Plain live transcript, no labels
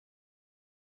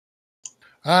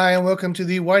Hi, and welcome to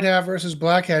the White Hat versus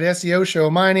Black Hat SEO show.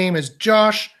 My name is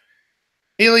Josh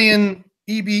Alien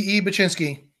EBE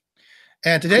Baczynski.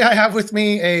 And today I have with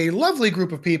me a lovely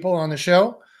group of people on the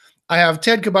show. I have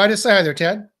Ted Kubaitis. Say hi there,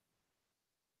 Ted.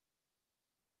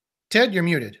 Ted, you're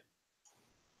muted.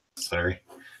 Sorry.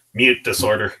 Mute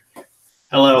disorder.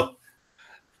 Hello.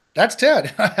 That's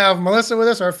Ted. I have Melissa with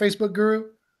us, our Facebook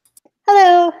guru.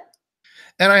 Hello.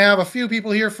 And I have a few people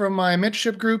here from my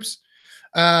mentorship groups.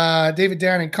 David,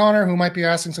 Dan, and Connor, who might be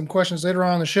asking some questions later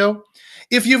on in the show.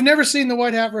 If you've never seen the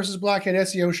White Hat versus Black Hat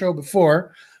SEO show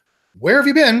before, where have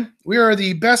you been? We are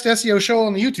the best SEO show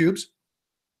on the YouTubes.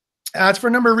 It's for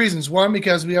a number of reasons. One,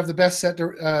 because we have the best set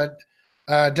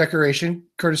decoration,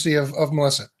 courtesy of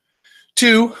Melissa.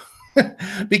 Two,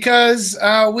 because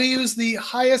we use the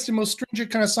highest and most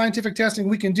stringent kind of scientific testing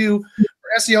we can do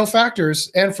for SEO factors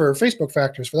and for Facebook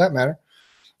factors, for that matter.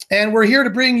 And we're here to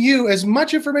bring you as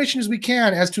much information as we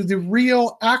can as to the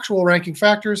real, actual ranking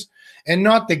factors, and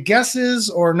not the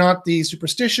guesses or not the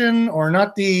superstition or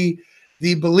not the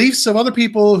beliefs of other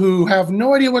people who have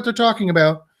no idea what they're talking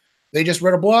about. They just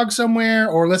read a blog somewhere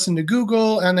or listen to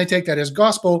Google and they take that as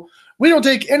gospel. We don't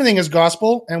take anything as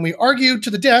gospel, and we argue to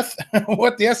the death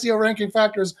what the SEO ranking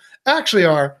factors actually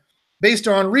are based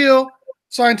on real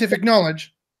scientific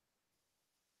knowledge.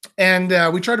 And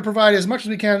we try to provide as much as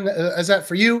we can as that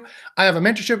for you. I have a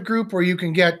mentorship group where you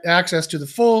can get access to the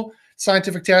full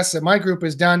scientific tests that my group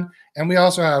has done. And we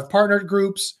also have partnered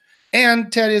groups.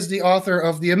 And Ted is the author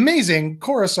of the amazing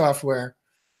Quora software,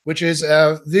 which is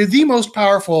the most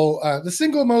powerful, the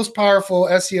single most powerful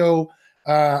SEO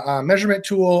measurement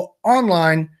tool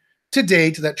online to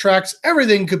date that tracks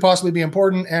everything could possibly be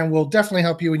important and will definitely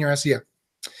help you in your SEO.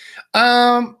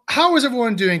 How is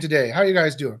everyone doing today? How are you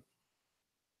guys doing?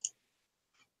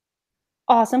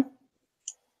 Awesome.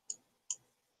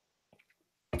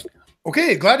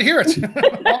 Okay, glad to hear it.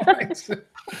 All right.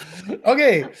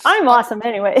 Okay. I'm awesome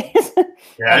anyways.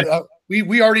 Yeah,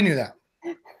 we already knew that.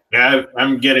 yeah,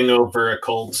 I'm getting over a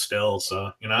cold still,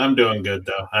 so I'm doing good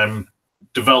though. I'm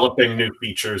developing new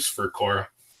features for Quora.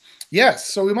 Yes,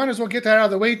 so we might as well get that out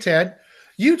of the way, Ted.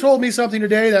 You told me something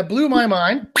today that blew my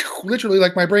mind. Literally,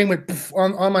 like my brain went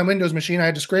on my Windows machine. I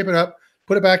had to scrape it up,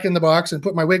 put it back in the box, and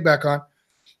put my wig back on.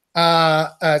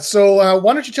 So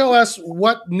why don't you tell us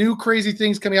what new crazy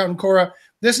things coming out in Quora?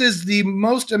 This is the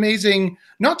most amazing,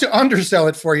 not to undersell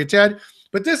it for you, Ted,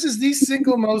 but this is the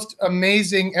single most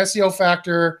amazing SEO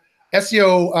factor,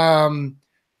 SEO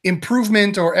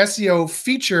improvement or SEO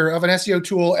feature of an SEO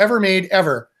tool ever made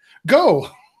ever. Go.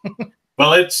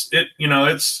 Well, it's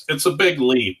a big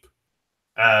leap.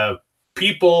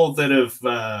 People that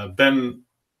have been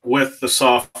with the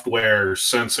software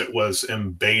since it was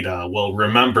in beta will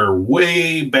remember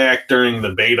way back during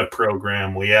the beta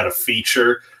program, we had a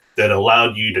feature that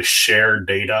allowed you to share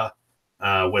data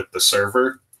with the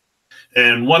server.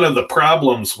 And one of the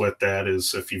problems with that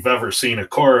is if you've ever seen a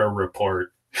Quora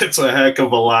report, it's a heck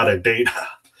of a lot of data.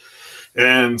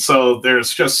 And so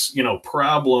there's just,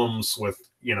 problems with,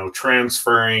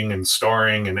 transferring and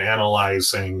storing and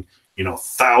analyzing,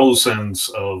 thousands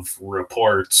of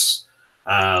reports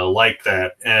like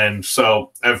that. And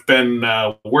so I've been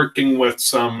working with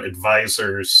some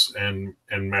advisors in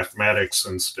mathematics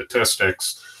and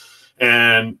statistics,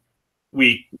 and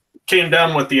we came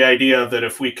down with the idea that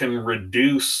if we can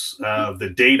reduce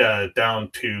the data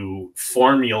down to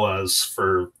formulas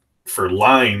for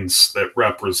lines that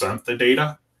represent the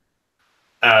data,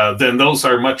 then those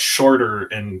are much shorter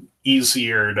and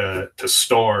easier to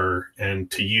store and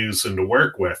to use and to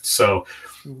work with. So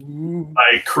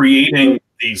by creating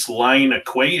these line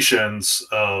equations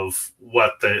of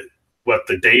what the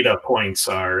data points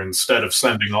are, instead of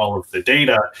sending all of the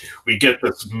data, we get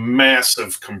this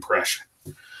massive compression.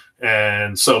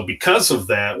 And so because of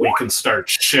that, we can start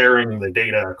sharing the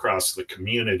data across the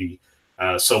community.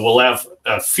 So we'll have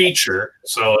a feature,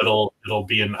 so it'll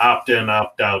be an opt-in,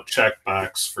 opt-out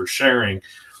checkbox for sharing,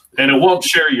 and it won't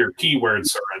share your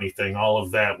keywords or anything. All of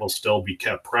that will still be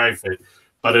kept private,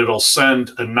 but it'll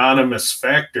send anonymous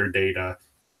factor data,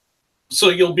 so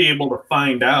you'll be able to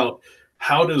find out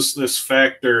how does this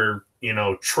factor,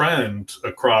 trend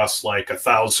across like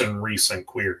 1,000 recent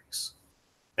queries,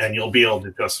 and you'll be able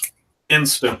to just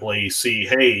instantly see,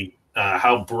 hey,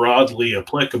 how broadly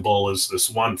applicable is this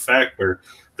one factor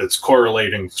that's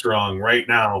correlating strong right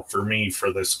now for me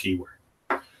for this keyword.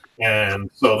 And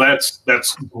so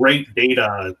that's great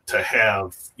data to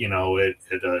have,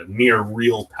 at a near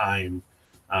real time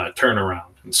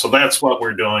turnaround. And so that's what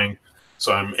we're doing.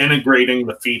 So I'm integrating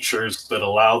the features that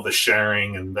allow the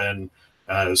sharing, and then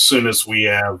as soon as we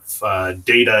have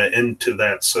data into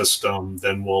that system,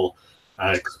 then we'll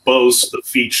expose the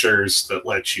features that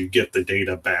let you get the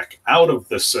data back out of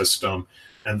the system,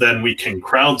 and then we can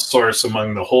crowdsource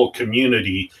among the whole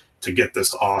community to get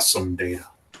this awesome data.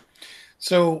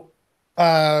 So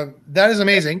that is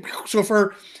amazing. So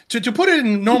to put it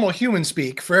in normal human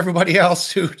speak for everybody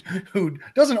else who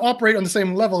doesn't operate on the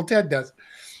same level Ted does,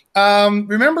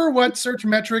 remember what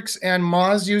Searchmetrics and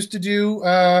Moz used to do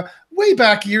way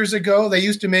back years ago? They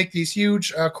used to make these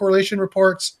huge correlation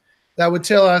reports that would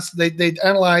tell us they'd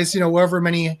analyze, however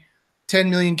many 10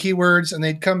 million keywords, and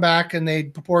they'd come back and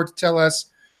they'd purport to tell us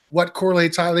what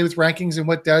correlates highly with rankings and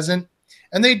what doesn't.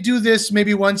 And they do this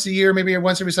maybe once a year, maybe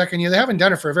once every second year. They haven't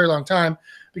done it for a very long time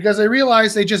because they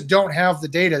realize they just don't have the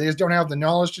data. They just don't have the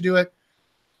knowledge to do it.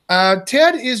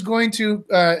 Ted is going to,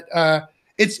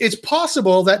 it's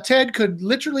possible that Ted could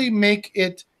literally make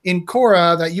it in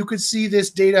Quora that you could see this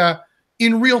data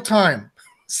in real time.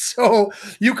 So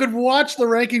you could watch the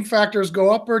ranking factors go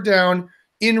up or down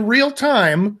in real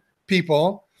time,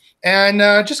 people, and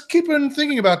just keep on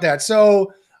thinking about that.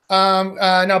 So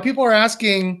now people are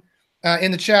asking,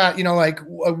 in the chat,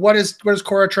 what does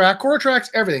Quora track? Quora tracks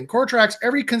everything. Quora tracks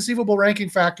every conceivable ranking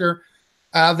factor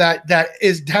that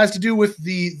has to do with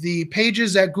the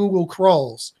pages that Google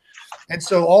crawls. And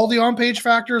so all the on-page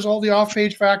factors, all the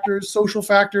off-page factors, social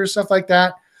factors, stuff like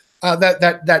that,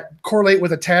 that correlate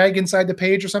with a tag inside the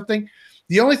page or something.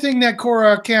 The only thing that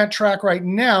Quora can't track right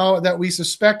now that we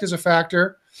suspect is a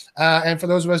factor, and for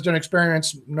those of us who don't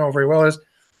experience know very well,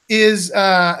 is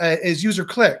user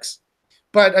clicks.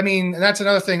 But I mean, that's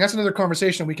another thing. That's another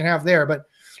conversation we can have there.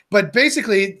 But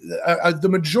basically, the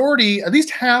majority, at least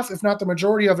half, if not the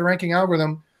majority of the ranking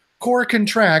algorithm, Quora can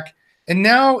track. And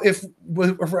now, if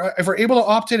we're able to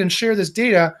opt in and share this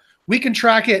data, we can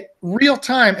track it real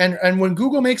time. And when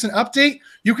Google makes an update,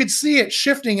 you could see it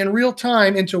shifting in real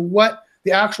time into what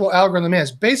the actual algorithm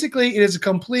is. Basically, it is a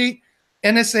complete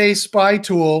NSA spy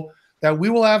tool that we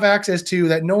will have access to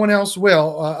that no one else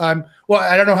will. Well,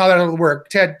 I don't know how that'll work.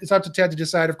 Ted, it's up to Ted to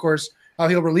decide, of course, how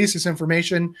he'll release this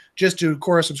information just to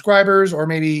Quora subscribers or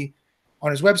maybe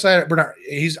on his website.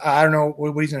 I don't know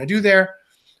what he's going to do there.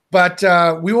 But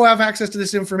we will have access to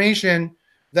this information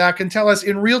that can tell us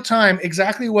in real time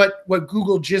exactly what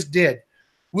Google just did.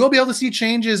 We'll be able to see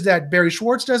changes that Barry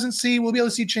Schwartz doesn't see. We'll be able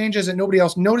to see changes that nobody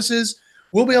else notices.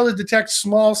 We'll be able to detect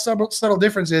small, subtle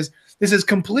differences. This is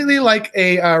completely like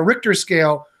a Richter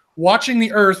scale watching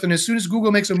the Earth, and as soon as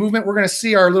Google makes a movement, we're going to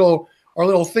see our little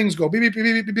things go beep, beep, beep,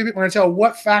 beep, beep, beep. We're going to tell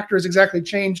what factors exactly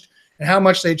changed and how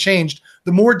much they changed.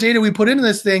 The more data we put into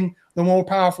this thing, the more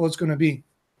powerful it's going to be.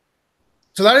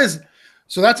 So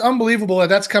that's unbelievable that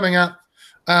that's coming up.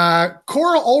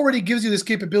 Quora already gives you this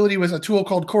capability with a tool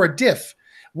called Quora Diff.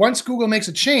 Once Google makes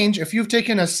a change, if you've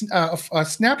taken a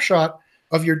snapshot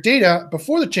of your data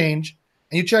before the change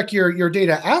and you check your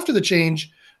data after the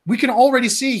change, we can already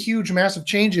see huge, massive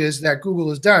changes that Google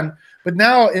has done. But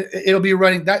now it'll be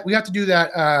running that. We have to do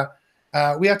that.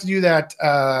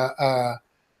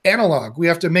 Analog. We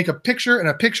have to make a picture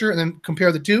and then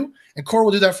compare the two. And Quora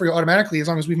will do that for you automatically as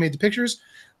long as we've made the pictures.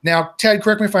 Now, Ted,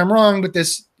 correct me if I'm wrong, but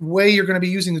this way you're going to be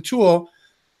using the tool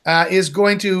is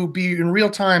going to be in real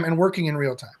time and working in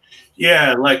real time.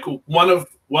 Yeah, like one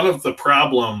of the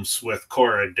problems with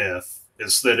Quora Diff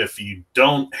is that if you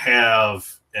don't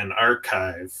have an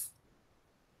archive,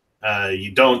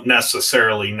 you don't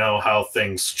necessarily know how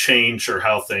things change or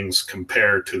how things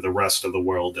compare to the rest of the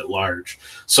world at large.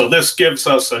 So this gives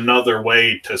us another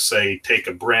way to say, take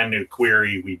a brand new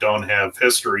query we don't have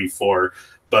history for,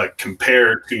 but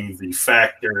compare to the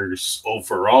factors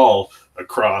overall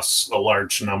across a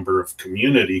large number of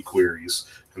community queries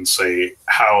and say,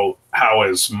 how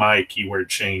has my keyword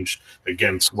changed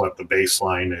against what the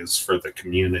baseline is for the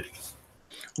community?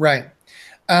 Right.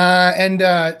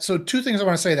 So two things I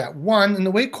want to say that. One, in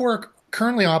the way Quora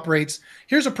currently operates,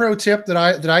 here's a pro tip that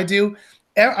I do.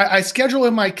 I schedule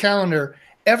in my calendar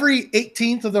every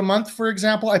 18th of the month, for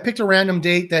example. I picked a random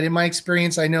date that in my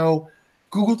experience, I know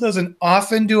Google doesn't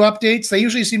often do updates. They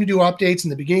usually seem to do updates in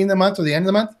the beginning of the month or the end of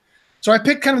the month. So I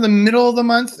picked kind of the middle of the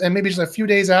month and maybe just a few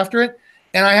days after it.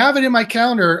 And I have it in my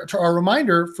calendar, a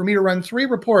reminder for me to run 3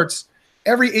 reports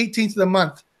every 18th of the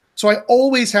month. So I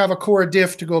always have a Quora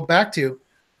Diff to go back to.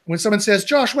 When someone says,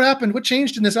 Josh, what happened? What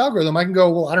changed in this algorithm? I can go,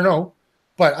 well, I don't know,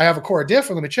 but I have a Quora Diff.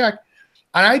 Let me check.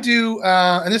 And I do,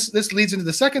 and this leads into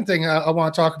the second thing I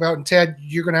want to talk about. And Ted,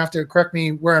 you're going to have to correct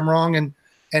me where I'm wrong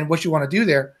and what you want to do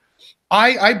there.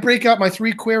 I break out my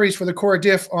 3 queries for the Quora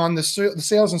Diff on the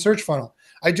sales and search funnel.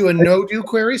 I do a no-do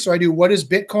query. So I do, what is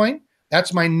Bitcoin?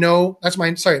 That's my no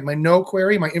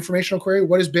query, my informational query.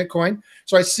 What is Bitcoin?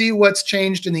 So I see what's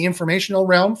changed in the informational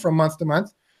realm from month to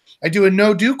month. I do a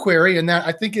no-do query, and that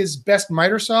I think is best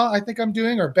miter saw, I think I'm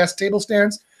doing, or best table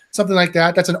stands, something like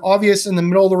that. That's an obvious in the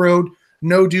middle of the road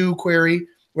no-do query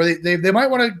where they might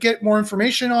want to get more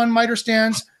information on miter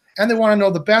stands, and they want to know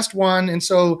the best one. And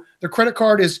so their credit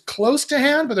card is close to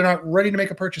hand, but they're not ready to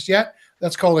make a purchase yet.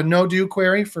 That's called a no-do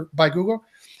query by Google.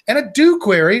 And a do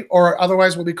query, or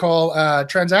otherwise what we call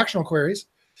transactional queries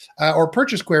or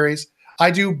purchase queries, I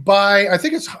do buy, I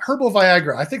think it's Herbal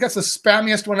Viagra. I think that's the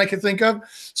spammiest one I can think of.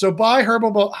 So buy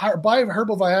Herbal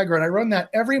Viagra, and I run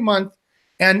that every month,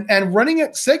 and running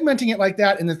it, segmenting it like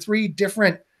that in the 3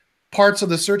 different parts of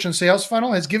the search and sales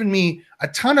funnel has given me a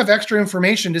ton of extra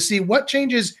information to see what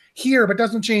changes here but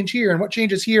doesn't change here, and what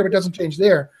changes here but doesn't change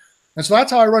there. And so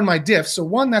that's how I run my diffs. So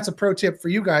one, that's a pro tip for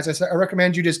you guys. I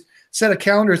recommend you just set a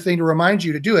calendar thing to remind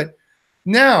you to do it.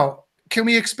 Now, can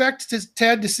we expect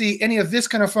Ted to see any of this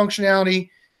kind of functionality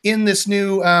in this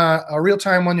new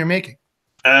real-time one you're making?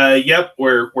 Yep,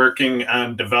 we're working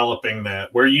on developing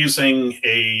that. We're using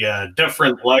a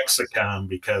different lexicon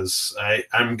because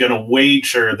I'm going to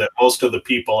wager that most of the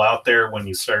people out there, when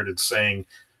you started saying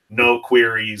no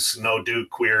queries, no do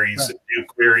queries, right, and do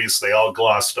queries, they all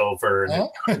glossed over. And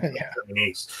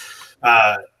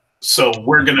yeah. So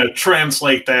we're going to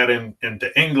translate that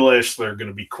into English. They're going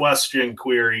to be question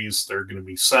queries. They're going to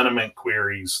be sentiment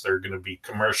queries. They're going to be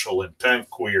commercial intent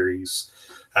queries,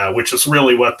 which is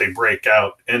really what they break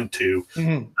out into.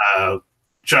 Mm-hmm.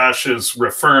 Josh is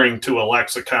referring to a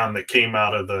lexicon that came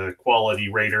out of the Quality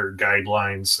Rater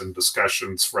guidelines and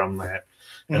discussions from that.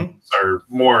 Mm-hmm. And are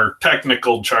more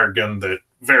technical jargon that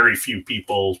very few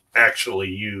people actually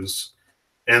use.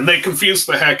 And they confuse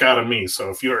the heck out of me.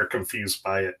 So if you are confused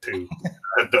by it too,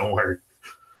 don't worry.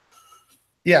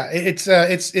 Yeah, it's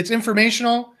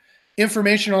informational /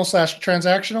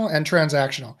 transactional, and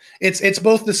transactional. It's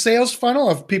both the sales funnel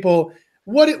of people.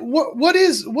 What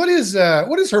is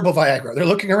Herbal Viagra? They're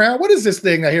looking around. What is this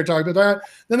thing I hear talking about?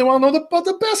 Then they want to know about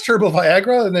the best Herbal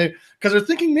Viagra, and because they're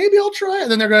thinking maybe I'll try it.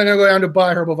 And then they're going to go down to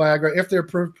buy Herbal Viagra if they're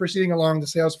proceeding along the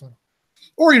sales funnel,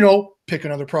 or pick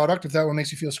another product if that one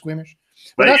makes you feel squeamish.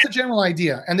 But that's the general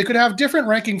idea, and they could have different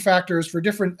ranking factors for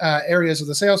different areas of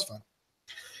the sales funnel.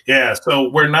 Yeah, so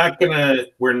we're not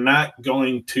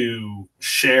going to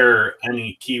share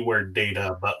any keyword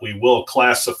data, but we will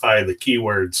classify the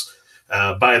keywords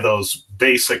by those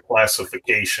basic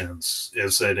classifications.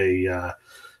 Is it a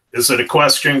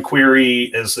question query?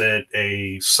 Is it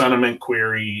a sentiment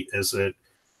query? Is it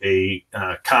a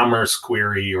commerce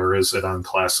query, or is it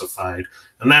unclassified?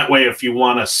 And that way, if you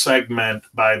want to segment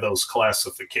by those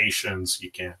classifications,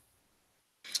 you can.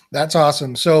 That's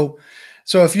awesome. So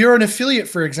if you're an affiliate,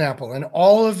 for example, and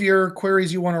all of your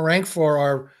queries you want to rank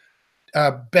for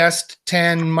are best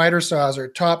 10 miter saws or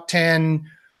top 10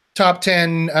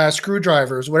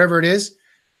 screwdrivers, whatever it is,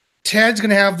 Ted's going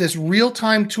to have this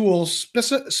real-time tool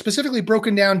specifically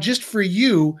broken down just for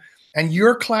you and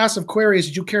your class of queries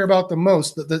that you care about the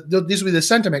most. These will be the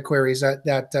sentiment queries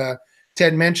that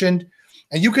Ted mentioned.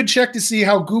 And you could check to see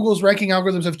how Google's ranking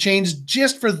algorithms have changed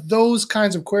just for those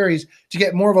kinds of queries to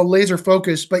get more of a laser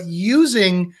focus, but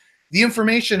using the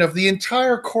information of the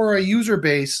entire Quora user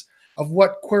base of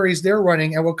what queries they're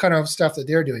running and what kind of stuff that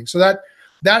they're doing. So that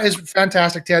is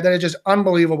fantastic, Ted. That is just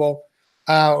unbelievable.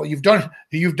 You've done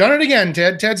it again,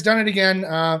 Ted. Ted's done it again.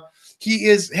 He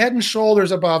is head and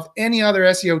shoulders above any other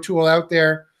SEO tool out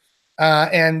there.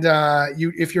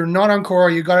 If you're not on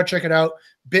Quora, you got to check it out.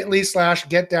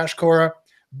 bit.ly/get-Quora,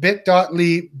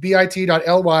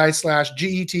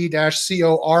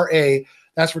 bit.ly/get-Cora.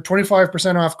 That's for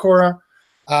 25% off Quora.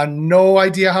 No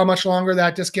idea how much longer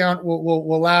that discount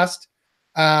will last.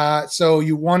 So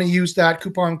you want to use that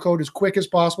coupon code as quick as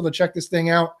possible to check this thing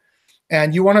out.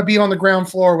 And you want to be on the ground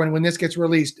floor when this gets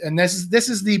released. And this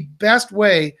is the best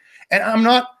way. And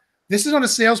this is not a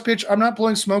sales pitch. I'm not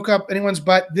blowing smoke up anyone's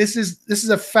butt. This is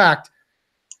a fact.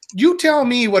 You tell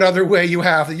me what other way you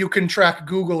have that you can track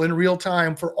Google in real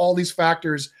time for all these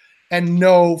factors and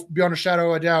know beyond a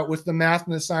shadow of a doubt with the math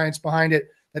and the science behind it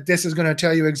that this is going to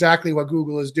tell you exactly what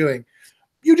Google is doing.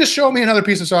 You just show me another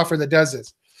piece of software that does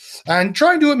this. And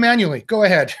try and do it manually. Go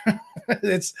ahead.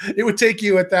 It would take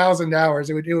you 1,000 hours.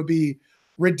 It would be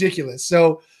ridiculous.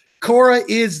 So Quora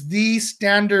is the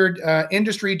standard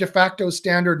industry de facto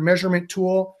standard measurement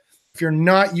tool. If you're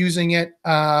not using it,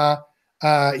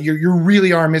 you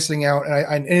really are missing out.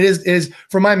 And it is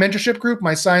for my mentorship group,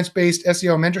 my science-based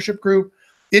SEO mentorship group.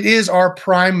 It is our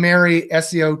primary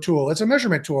SEO tool. It's a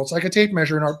measurement tool. It's like a tape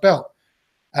measure in our belt.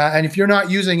 And if you're not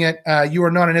using it, you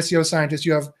are not an SEO scientist.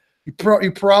 You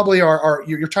probably are.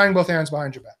 You're tying both hands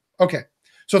behind your back. Okay.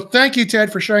 So thank you,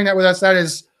 Ted, for sharing that with us. That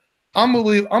is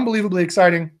unbelievably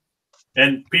exciting.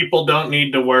 And people don't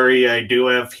need to worry. I do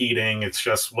have heating. It's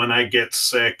just when I get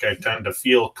sick, I tend to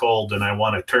feel cold and I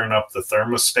want to turn up the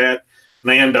thermostat,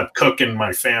 and I end up cooking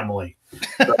my family.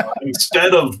 So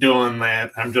instead of doing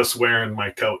that, I'm just wearing my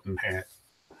coat and hat.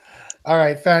 All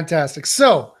right, fantastic.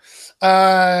 So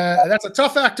that's a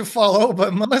tough act to follow,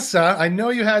 but Melissa, I know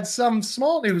you had some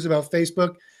small news about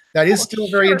Facebook that is still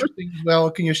very interesting as well.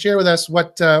 Can you share with us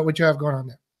what you have going on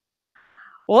there?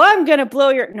 Well, I'm going to blow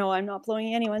your... No, I'm not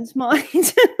blowing anyone's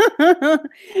mind. I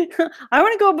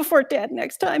want to go before Dad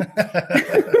next time.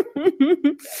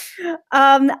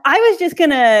 I was just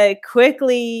going to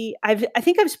quickly... I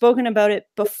think I've spoken about it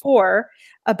before,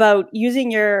 about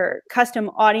using your custom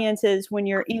audiences when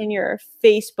you're in your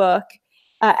Facebook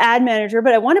ad manager.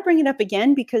 But I want to bring it up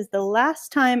again because the last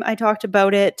time I talked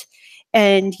about it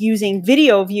and using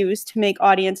video views to make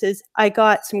audiences, I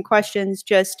got some questions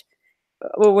just...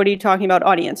 Well, what are you talking about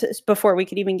audiences before we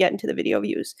could even get into the video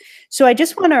views? So I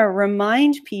just want to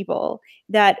remind people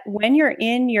that when you're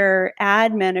in your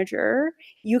ad manager,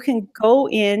 you can go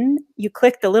in, you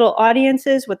click the little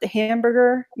audiences with the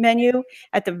hamburger menu.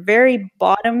 At the very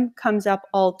bottom comes up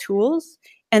all tools.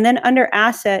 And then under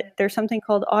asset, there's something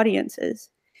called audiences.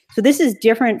 So this is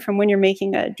different from when you're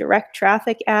making a direct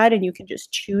traffic ad and you can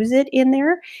just choose it in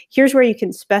there. Here's where you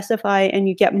can specify and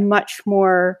you get much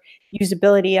more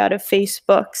usability out of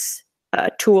Facebook's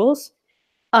tools.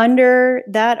 Under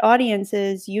that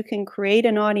audiences, you can create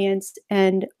an audience,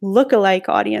 and lookalike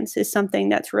audience is something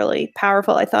that's really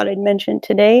powerful. I thought I'd mention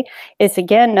today. It's,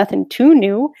 again, nothing too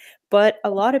new, but a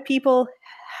lot of people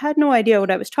had no idea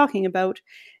what I was talking about.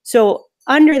 So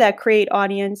under that create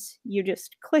audience, you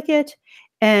just click it,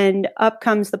 and up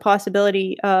comes the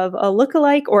possibility of a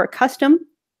lookalike or a custom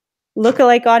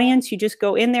lookalike audience. You just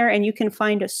go in there and you can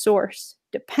find a source.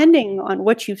 Depending on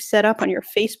what you've set up on your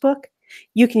Facebook,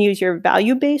 you can use your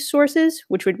value-based sources,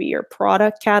 which would be your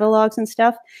product catalogs and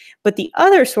stuff. But the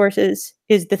other sources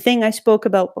is the thing I spoke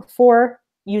about before,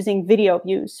 using video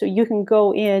views. So you can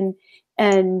go in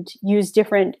and use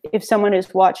different, if someone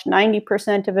has watched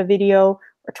 90% of a video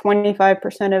or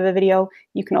 25% of a video,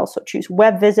 you can also choose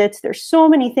web visits. There's so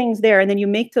many things there. And then you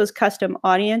make those custom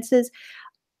audiences.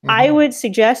 I would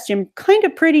suggest, and kind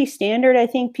of pretty standard, I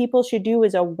think people should do,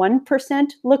 is a 1%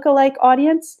 lookalike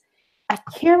audience. I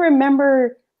can't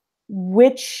remember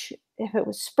which, if it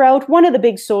was Sprout, one of the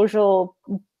big social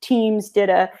teams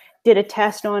did a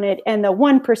test on it, and the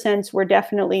 1% were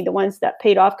definitely the ones that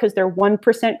paid off because they're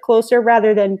 1% closer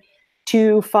rather than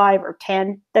 2, 5, or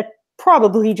 10. That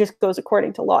probably just goes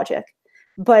according to logic.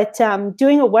 But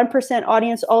doing a 1%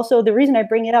 audience also, the reason I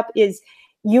bring it up is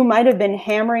you might have been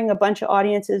hammering a bunch of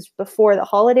audiences before the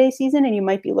holiday season and you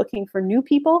might be looking for new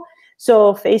people.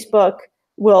 So Facebook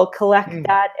will collect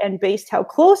that, and based how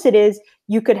close it is,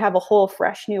 you could have a whole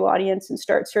fresh new audience and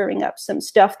start serving up some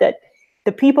stuff that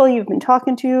the people you've been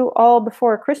talking to all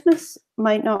before Christmas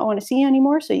might not want to see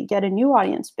anymore. So you get a new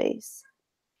audience base.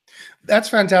 That's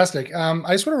fantastic. I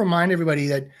just want to remind everybody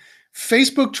that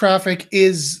Facebook traffic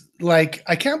is like,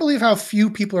 I can't believe how few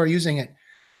people are using it.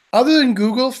 Other than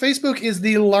Google, Facebook is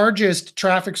the largest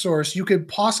traffic source you could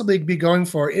possibly be going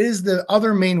for. It is the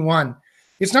other main one.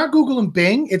 It's not Google and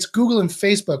Bing, it's Google and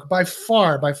Facebook by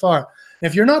far, by far. And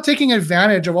if you're not taking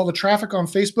advantage of all the traffic on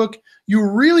Facebook, you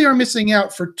really are missing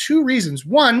out for two reasons.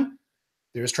 One,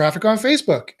 there's traffic on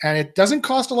Facebook and it doesn't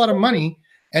cost a lot of money.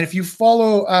 And if you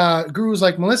follow gurus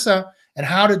like Melissa and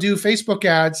how to do Facebook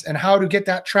ads and how to get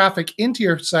that traffic into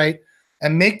your site,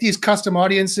 and make these custom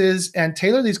audiences and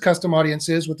tailor these custom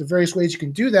audiences with the various ways you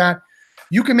can do that,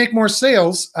 you can make more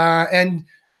sales. And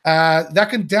that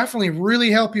can definitely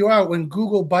really help you out when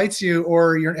Google bites you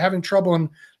or you're having trouble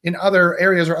in other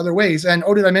areas or other ways. And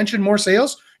oh, did I mention more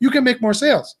sales? You can make more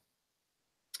sales.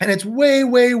 And it's way,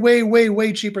 way, way, way,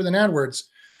 way cheaper than AdWords.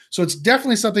 So it's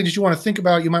definitely something that you want to think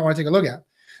about. You might want to take a look at.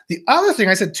 The other thing,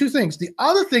 I said two things. The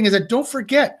other thing is that don't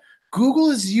forget, Google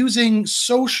is using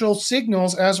social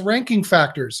signals as ranking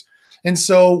factors. And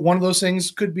so one of those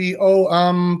things could be,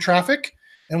 traffic.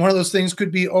 And one of those things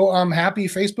could be, happy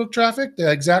Facebook traffic,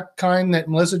 the exact kind that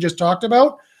Melissa just talked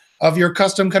about, of your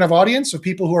custom kind of audience, of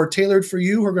people who are tailored for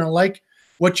you, who are going to like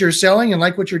what you're selling and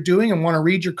like what you're doing and want to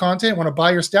read your content, want to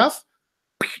buy your stuff.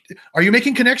 Are you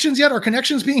making connections yet? Are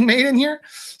connections being made in here?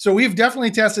 So we've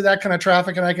definitely tested that kind of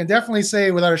traffic. And I can definitely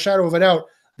say without a shadow of a doubt,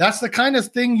 that's the kind of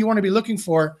thing you want to be looking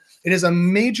for. It is a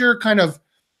major kind of,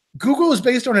 Google is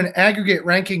based on an aggregate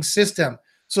ranking system.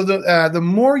 So the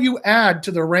more you add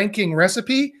to the ranking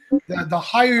recipe, the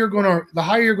higher you're going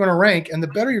to rank, and the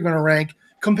better you're going to rank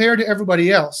compared to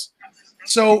everybody else.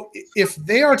 So if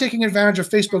they are taking advantage of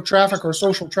Facebook traffic or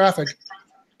social traffic,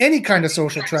 any kind of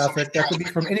social traffic. That could be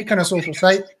from any kind of social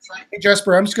site. Hey,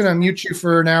 Jesper, I'm just going to mute you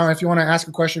for now. If you want to ask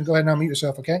a question, go ahead and unmute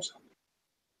yourself, okay?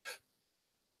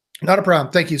 Not a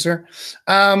problem. Thank you, sir.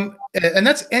 And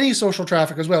that's any social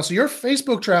traffic as well. So your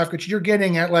Facebook traffic, you're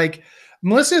getting at like,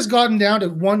 Melissa has gotten down to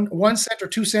 1 cent or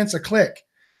 2 cents a click.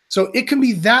 So it can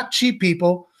be that cheap,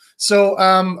 people. So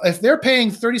if they're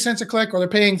paying 30 cents a click, or they're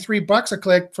paying $3 a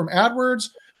click from AdWords,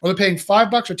 or they're paying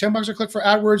 $5 or $10 a click for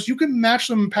AdWords, you can match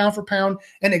them pound for pound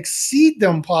and exceed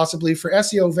them possibly for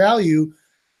SEO value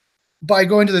by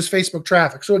going to this Facebook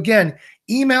traffic. So again,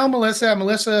 email Melissa at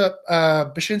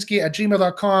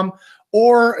melissabashinsky@gmail.com,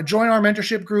 or join our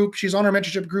mentorship group. She's on our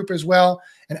mentorship group as well,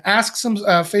 and ask some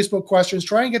Facebook questions.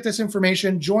 Try and get this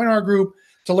information. Join our group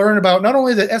to learn about not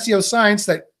only the SEO science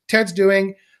that Ted's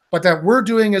doing, but that we're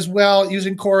doing as well,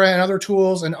 using Cora and other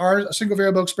tools and our single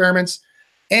variable experiments.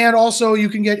 And also you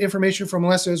can get information from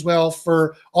Melissa as well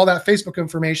for all that Facebook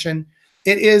information.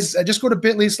 It is, just go to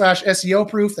bit.ly/SEO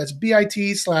proof. That's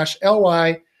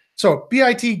bit.ly. So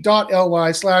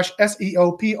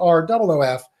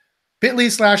bit.ly/SEOPROOF,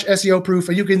 bit.ly/SEO proof.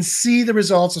 And you can see the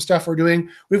results of stuff we're doing.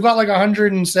 We've got like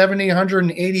 170,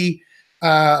 180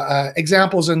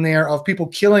 examples in there of people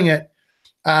killing it.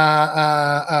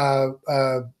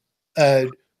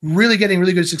 Really getting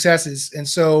really good successes. And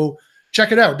so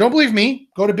check it out. Don't believe me?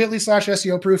 Go to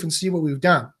bit.ly/SEO proof and see what we've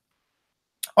done.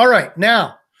 All right,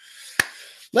 now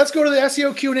let's go to the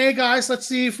SEO Q&A, guys. Let's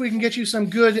see if we can get you some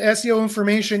good SEO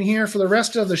information here for the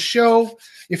rest of the show.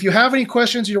 If you have any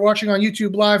questions, you're watching on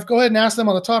YouTube Live, go ahead and ask them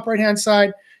on the top right-hand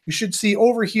side. You should see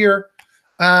over here,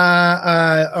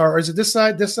 or is it this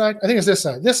side? This side? I think it's this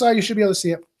side. This side, you should be able to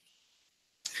see it.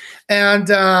 And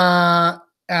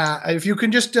if you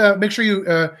can just make sure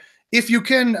you, if you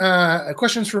can,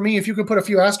 questions for me, if you can put a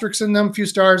few asterisks in them, a few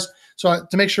stars, so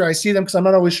to make sure I see them, because I'm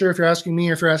not always sure if you're asking me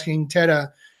or if you're asking Ted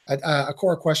a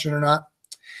core question or not.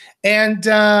 And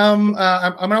I'm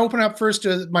going to open up first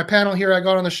to my panel here I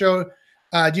got on the show.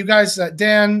 Do you guys,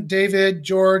 Dan, David,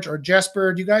 George, or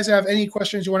Jesper, do you guys have any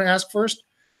questions you want to ask first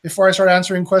before I start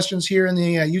answering questions here in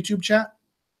the YouTube chat?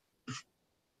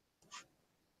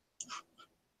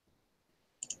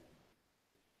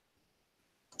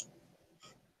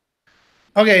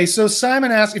 Okay, so Simon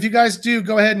asked, if you guys do,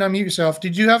 go ahead and unmute yourself.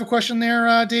 Did you have a question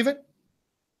there, David?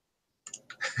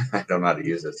 I don't know how to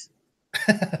use this.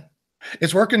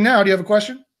 It's working now. Do you have a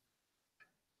question?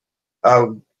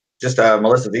 Just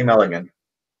Melissa's email again.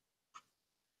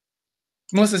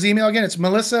 Melissa's email again. It's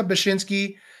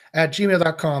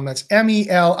melissabashinsky@gmail.com. That's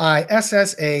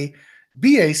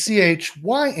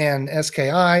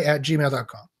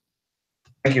MELISSABACHYNSKI@gmail.com.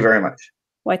 Thank you very much.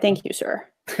 Why, thank you, sir.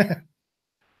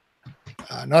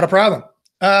 Not a problem.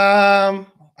 I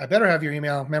better have your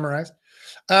email memorized.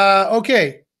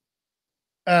 Okay.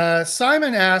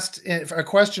 Simon asked a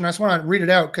question. I just want to read it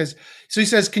out because so he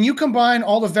says, can you combine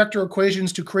all the vector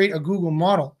equations to create a Google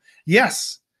model?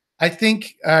 Yes. I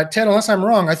think, Ted, unless I'm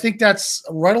wrong, I think that's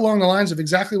right along the lines of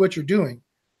exactly what you're doing.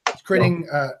 It's creating,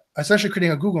 essentially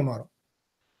creating a Google model.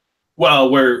 Well,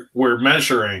 we're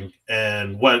measuring,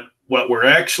 and what we're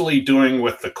actually doing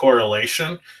with the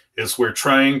correlation is we're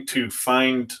trying to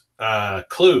find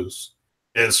clues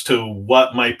as to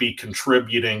what might be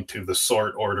contributing to the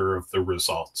sort order of the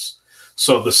results.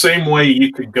 So the same way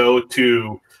you could go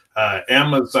to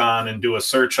Amazon and do a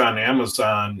search on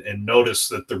Amazon and notice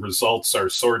that the results are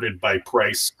sorted by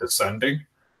price descending.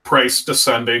 Price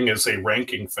descending is a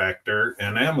ranking factor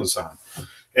in Amazon.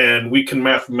 And we can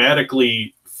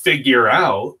mathematically figure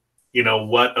out, you know,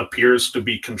 what appears to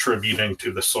be contributing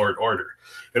to the sort order.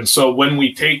 And so when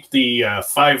we take the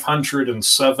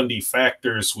 570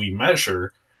 factors we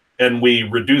measure and we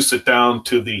reduce it down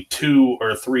to the 2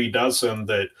 or 3 dozen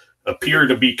that appear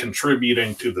to be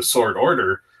contributing to the sort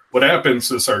order, what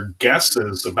happens is our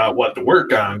guesses about what to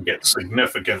work on get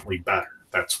significantly better.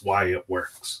 That's why it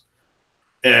works.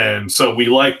 And so we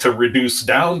like to reduce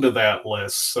down to that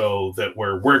list so that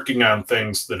we're working on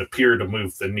things that appear to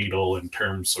move the needle in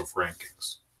terms of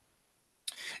rankings.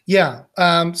 Yeah.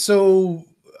 So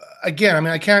again, I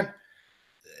mean, I can't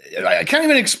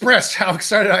even express how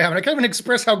excited I am. I can't even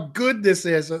express how good this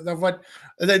is. Of what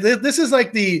this is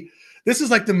like the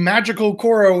magical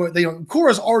Cora.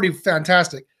 Cora is already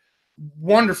fantastic,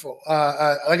 wonderful.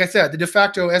 Like I said, the de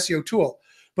facto SEO tool.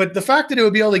 But the fact that it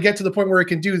would be able to get to the point where it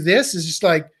can do this is just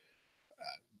like,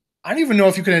 I don't even know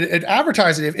if you can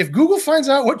advertise it. If Google finds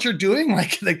out what you're doing,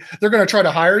 like they're going to try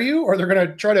to hire you or they're going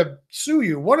to try to sue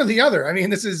you, one or the other. I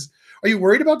mean, are you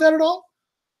worried about that at all?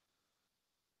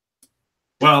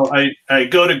 Well, I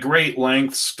go to great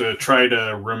lengths to try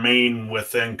to remain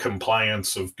within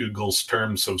compliance of Google's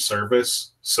terms of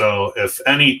service. So if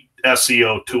any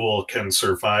SEO tool can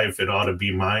survive, it ought to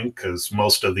be mine, because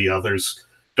most of the others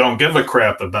don't give a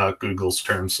crap about Google's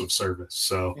terms of service.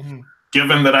 So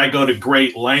given that I go to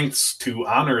great lengths to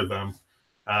honor them,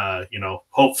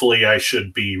 hopefully I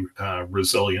should be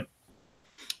resilient.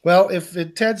 Well, if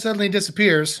Ted suddenly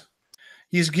disappears,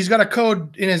 he's got a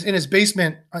code in his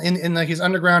basement in like his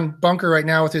underground bunker right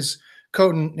now with his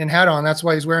coat and hat on. That's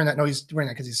why he's wearing that. No, he's wearing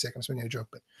that because he's sick. I'm just making a joke.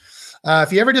 But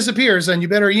if he ever disappears, then you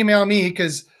better email me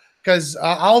because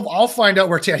I'll find out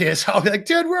where Ted is. I'll be like,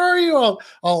 Ted, where are you?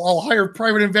 I'll hire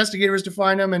private investigators to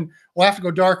find him, and we'll have to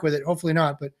go dark with it. Hopefully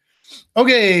not. But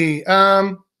okay,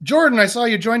 Jordan, I saw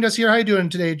you joined us here. How you doing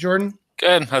today, Jordan?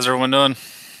 Good. How's everyone doing?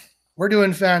 We're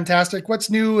doing fantastic. What's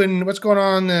new and what's going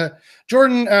on?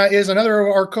 Jordan is another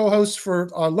of our co-hosts for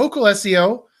local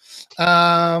SEO.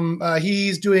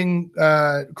 He's doing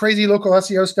crazy local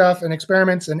SEO stuff and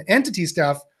experiments and entity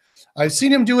stuff. I've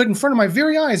seen him do it in front of my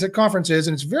very eyes at conferences,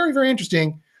 and it's very, very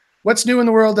interesting. What's new in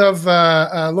the world of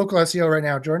local SEO right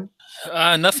now, Jordan?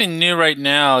 Nothing new right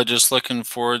now. Just looking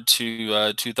forward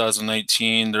to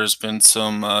 2019. There's been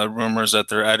some rumors that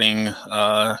they're adding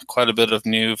quite a bit of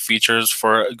new features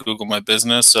for Google My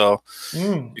Business. So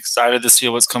excited to see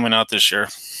what's coming out this year.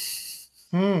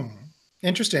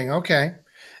 Interesting. Okay.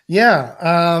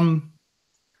 Yeah.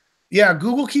 Yeah.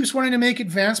 Google keeps wanting to make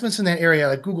advancements in that area,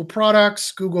 like Google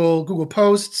products, Google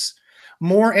Posts,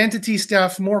 more entity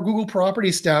stuff, more Google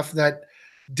property stuff that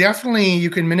definitely you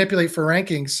can manipulate for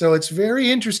rankings. So it's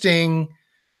very interesting.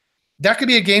 That could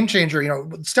be a game changer.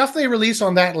 Stuff they release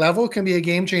on that level can be a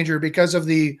game changer because of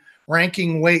the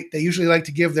ranking weight. They usually like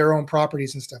to give their own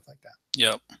properties and stuff like that.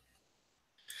 Yep.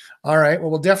 All right. Well,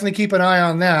 we'll definitely keep an eye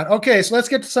on that. Okay. So let's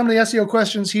get to some of the SEO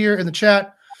questions here in the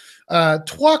chat.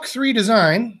 Twalk3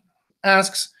 Design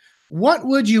asks, what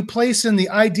would you place in the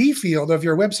ID field of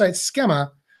your website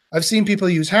schema? I've seen people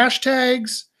use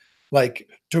hashtags like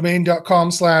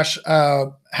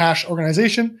domain.com/hash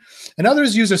organization, and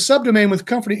others use a subdomain with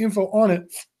company info on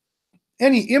it.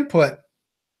 Any input?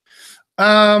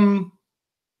 Do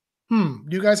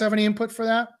you guys have any input for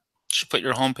that? Should put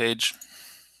your homepage.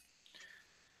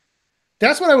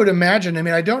 That's what I would imagine. I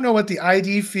mean, I don't know what the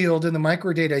ID field in the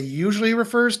microdata usually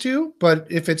refers to, but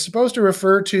if it's supposed to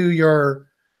refer to your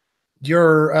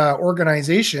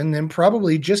organization, then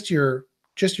probably just your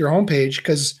homepage,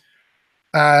 because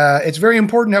it's very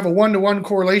important to have a one-to-one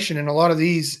correlation in a lot of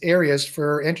these areas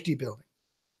for entity building.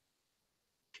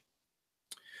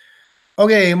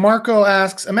 Okay, Marco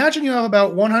asks, imagine you have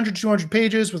about 100, 200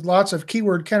 pages with lots of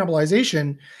keyword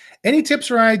cannibalization. Any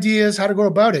tips or ideas how to go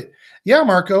about it? Yeah,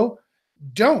 Marco,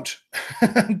 don't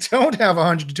have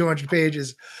 100 to 200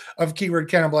 pages of keyword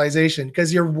cannibalization,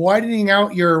 because you're widening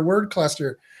out your word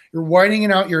cluster. You're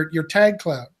widening out your tag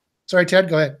cloud. Sorry, Ted,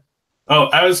 go ahead. Oh,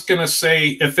 I was going to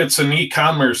say, if it's an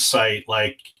e-commerce site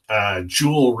like a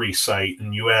jewelry site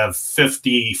and you have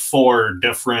 54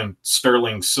 different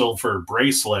sterling silver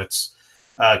bracelets,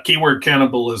 keyword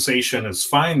cannibalization is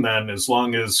fine then, as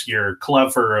long as you're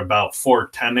clever about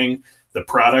 410ing the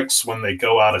products when they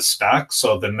go out of stock,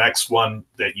 so the next one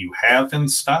that you have in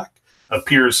stock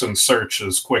appears in search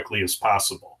as quickly as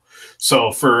possible.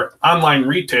 So for online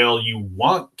retail, you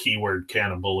want keyword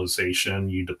cannibalization.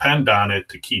 You depend on it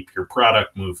to keep your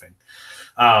product moving.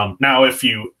 Now, if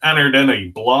you entered in a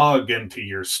blog into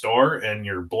your store and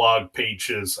your blog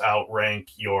pages outrank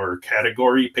your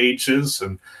category pages,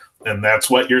 and that's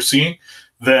what you're seeing,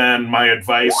 then my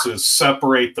advice is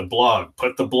separate the blog.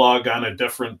 Put the blog on a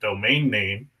different domain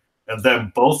name, and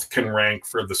then both can rank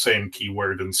for the same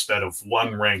keyword instead of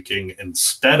one ranking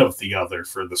instead of the other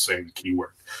for the same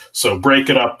keyword. So break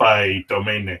it up by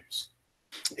domain names.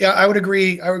 Yeah, I would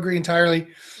agree. I would agree entirely.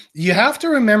 You have to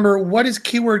remember, what does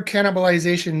keyword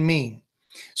cannibalization mean?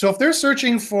 So if they're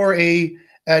searching for a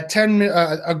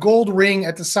gold ring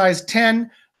at the size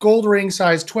 10, gold ring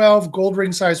size 12, gold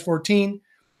ring size 14,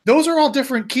 those are all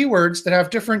different keywords that have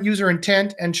different user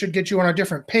intent and should get you on a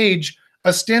different page,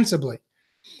 ostensibly.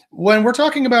 When we're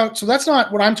talking about, so that's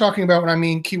not what I'm talking about when I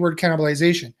mean keyword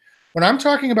cannibalization. When I'm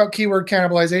talking about keyword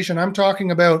cannibalization, I'm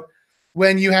talking about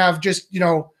when you have just,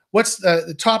 what's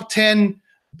the top 10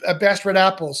 best red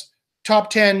apples,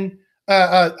 top 10,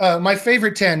 my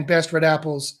favorite 10 best red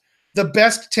apples, the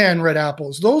best 10 red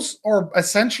apples. Those are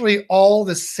essentially all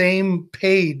the same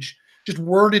page, just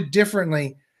worded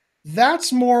differently.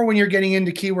 That's more when you're getting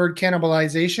into keyword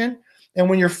cannibalization, and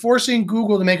when you're forcing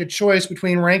Google to make a choice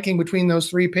between ranking between those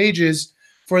three pages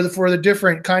for the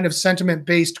different kind of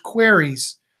sentiment-based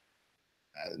queries,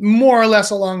 more or less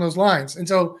along those lines. And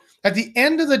so At the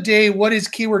end of the day, what is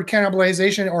keyword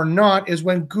cannibalization or not is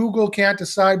when Google can't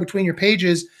decide between your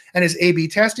pages and is A/B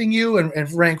testing you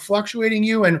and rank fluctuating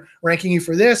you and ranking you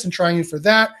for this and trying you for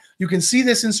that. You can see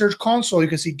this in Search Console. You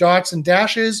can see dots and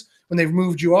dashes when they've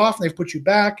moved you off and they've put you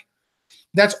back.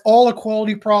 That's all a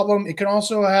quality problem. It can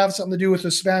also have something to do with the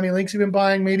spammy links you've been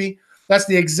buying, maybe. That's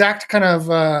the exact kind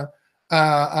of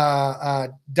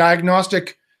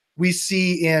diagnostic we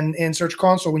see in Search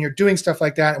Console when you're doing stuff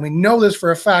like that. And we know this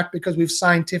for a fact because we've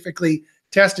scientifically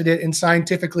tested it in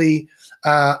scientifically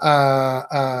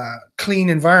clean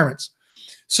environments.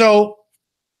 So,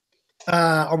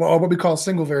 or what we call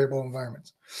single variable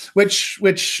environments, which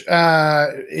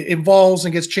evolves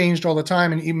and gets changed all the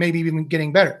time and maybe even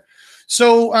getting better.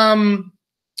 So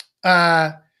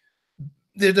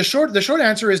the short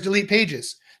answer is delete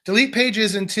pages. Delete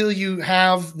pages until you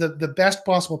have the best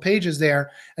possible pages there.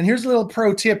 And here's a little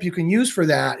pro tip you can use for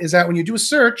that, is that when you do a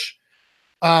search,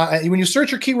 when you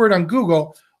search your keyword on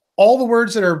Google, all the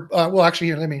words that are, well, actually,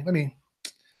 here,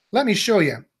 let me show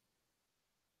you.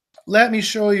 Let me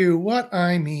show you what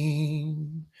I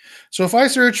mean. So if I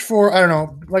search for, I don't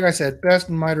know, like I said, best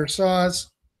miter saws,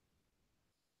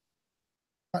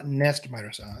 not nest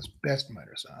miter saws, best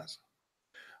miter saws.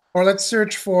 Or let's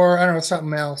search for, I don't know,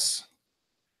 something else.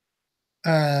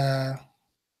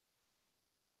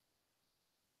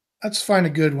 Let's find a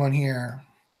good one here.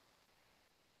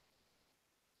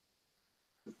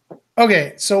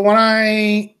 Okay, so when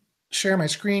I share my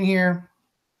screen here,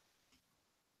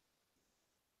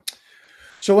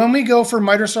 so when we go for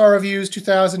Miter Saw Reviews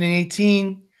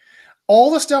 2018,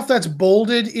 all the stuff that's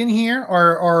bolded in here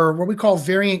are what we call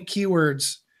variant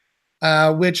keywords,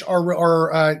 which are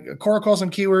Quora calls them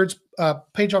keywords,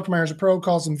 Page Optimizer Pro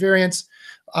calls them variants.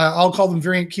 I'll call them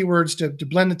variant keywords to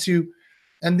blend the two.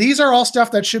 And these are all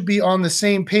stuff that should be on the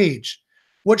same page.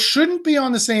 What shouldn't be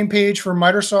on the same page for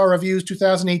Miter Saw Reviews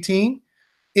 2018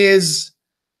 is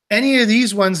any of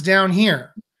these ones down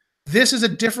here. This is a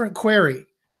different query.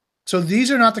 So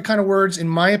these are not the kind of words, in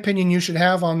my opinion, you should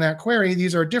have on that query.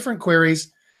 These are different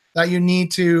queries that you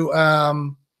need to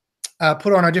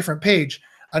put on a different page.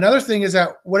 Another thing is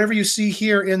that whatever you see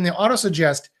here in the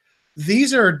auto-suggest,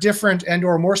 these are different and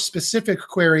or more specific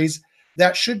queries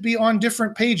that should be on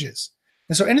different pages.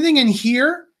 And so anything in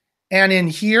here and in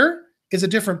here is a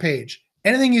different page.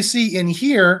 Anything you see in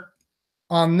here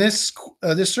on this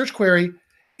search query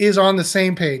is on the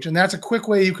same page. And that's a quick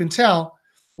way you can tell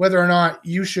whether or not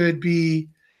you should be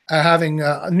having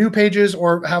new pages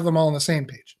or have them all on the same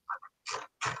page.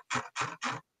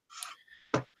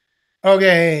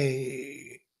 Okay.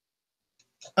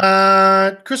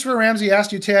 Christopher Ramsey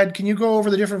asked you, Ted, can you go over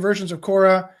the different versions of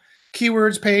Quora?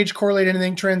 Keywords, page, correlate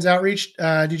anything, trends, outreach.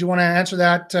 Did you want to answer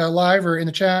that live or in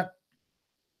the chat?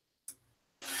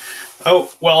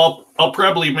 Oh, well, I'll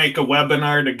probably make a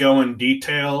webinar to go in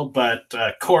detail, but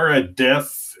Quora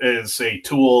Diff is a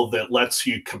tool that lets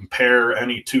you compare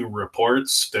any two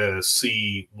reports to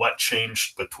see what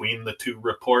changed between the two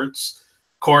reports.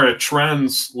 Quora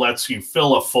Trends lets you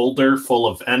fill a folder full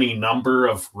of any number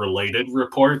of related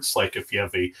reports, like if you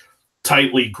have a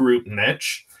tightly grouped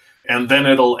niche, and then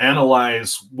it'll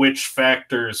analyze which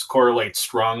factors correlate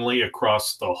strongly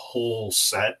across the whole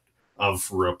set of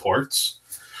reports.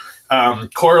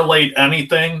 Correlate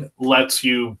anything lets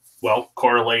you, well,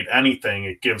 correlate anything.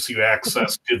 It gives you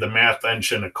access to the math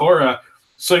engine of Quora,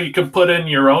 so you can put in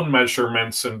your own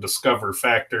measurements and discover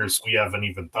factors we haven't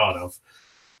even thought of.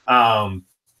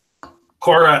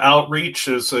 Quora Outreach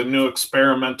is a new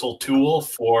experimental tool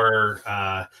for,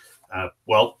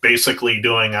 well, basically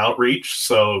doing outreach.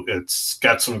 So it's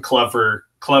got some clever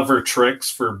tricks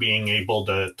for being able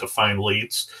to find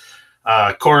leads.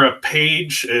 Quora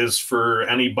Page is for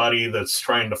anybody that's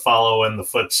trying to follow in the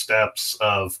footsteps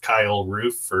of Kyle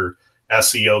Roof for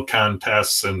SEO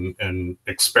contests and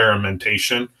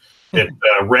experimentation. It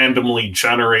randomly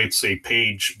generates a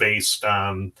page based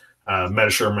on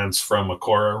measurements from a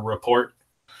Quora report.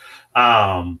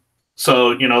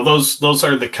 So, you know, those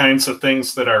are the kinds of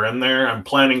things that are in there. I'm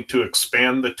planning to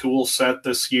expand the tool set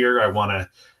this year. I want to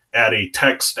add a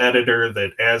text editor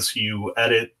that as you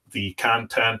edit the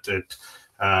content, it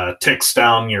ticks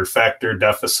down your factor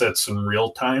deficits in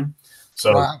real time.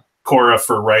 So wow. Quora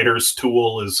for Writers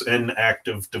tool is in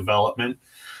active development.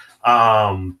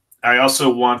 I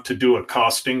also want to do a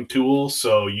costing tool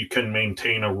so you can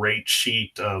maintain a rate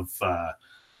sheet of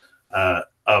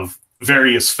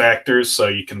various factors. So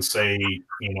you can say,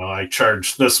 you know, I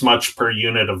charge this much per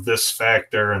unit of this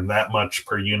factor and that much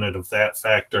per unit of that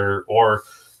factor, or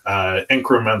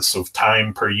increments of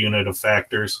time per unit of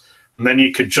factors. And then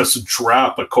you could just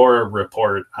drop a Quora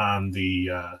report on the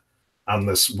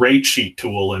this rate sheet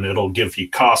tool, and it'll give you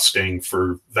costing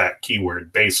for that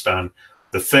keyword based on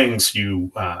the things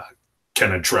you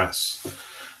can address.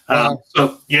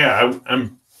 So yeah,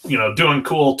 I'm doing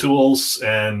cool tools,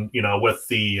 and with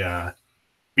the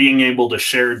being able to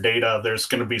share data, there's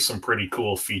going to be some pretty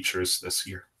cool features this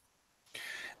year.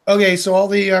 Okay, so all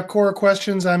the Quora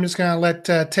questions, I'm just going to let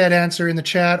Ted answer in the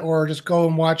chat, or just go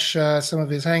and watch some of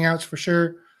his Hangouts for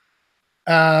sure.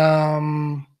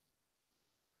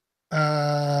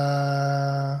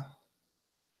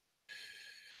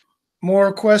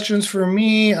 More questions for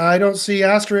me. I don't see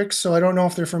asterisks, so I don't know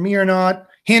if they're for me or not.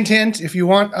 Hint, hint, if you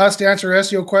want us to answer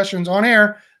SEO questions on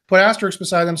air, put asterisks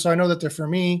beside them so I know that they're for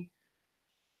me.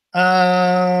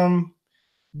 Battlebore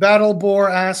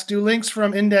asks, do links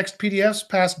from indexed PDFs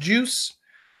pass juice?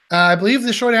 I believe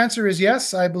the short answer is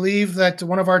yes. I believe that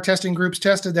one of our testing groups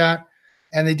tested that,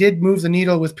 and they did move the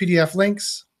needle with PDF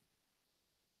links.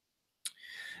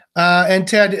 And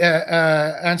Ted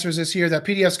answers this here, that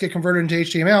PDFs get converted into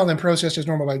HTML, then processed as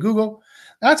normal by Google.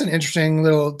 That's an interesting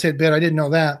little tidbit. I didn't know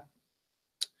that.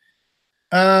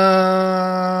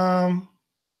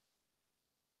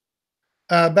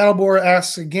 Battlebore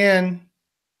asks again,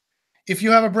 if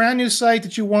you have a brand new site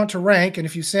that you want to rank, and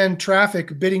if you send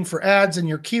traffic bidding for ads in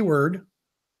your keyword,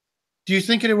 do you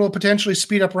think it will potentially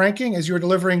speed up ranking as you're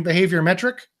delivering behavior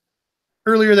metric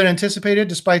earlier than anticipated,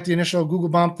 despite the initial Google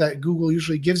bump that Google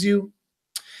usually gives you?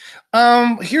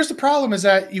 Here's the problem, is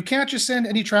that you can't just send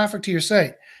any traffic to your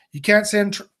site. You can't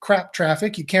send crap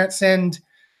traffic. You can't send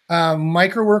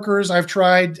micro workers. I've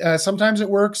tried. Sometimes it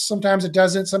works. Sometimes it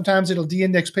doesn't. Sometimes it'll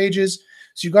de-index pages.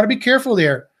 So you've got to be careful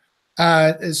there.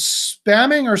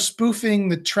 Spamming or spoofing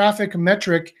the traffic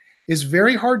metric is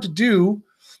very hard to do,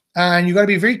 and you got to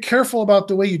be very careful about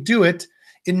the way you do it.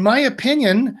 In my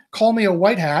opinion, call me a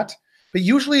white hat, but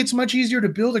usually it's much easier to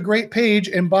build a great page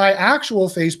and buy actual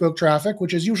Facebook traffic,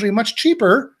 which is usually much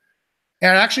cheaper,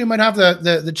 and actually might have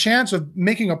the chance of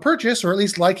making a purchase, or at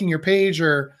least liking your page,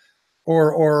 or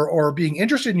being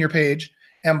interested in your page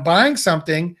and buying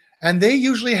something. And they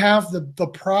usually have the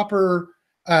proper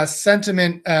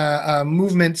sentiment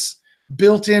movements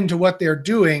built into what they're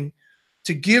doing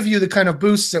to give you the kind of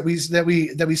boosts that we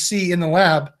see in the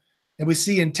lab and we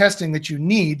see in testing that you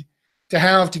need to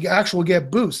have to actually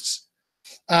get boosts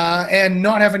and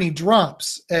not have any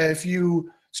drops. If you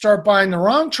start buying the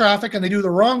wrong traffic and they do the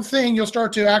wrong thing, you'll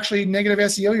start to actually negative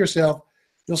SEO yourself.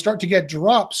 You'll start to get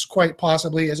drops quite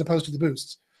possibly, as opposed to the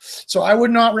boosts. So I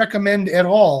would not recommend at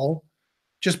all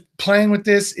just playing with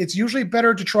this. It's usually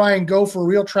better to try and go for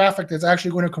real traffic that's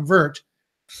actually going to convert.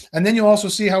 And then you'll also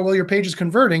see how well your page is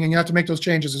converting, and you have to make those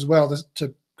changes as well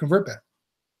to convert better.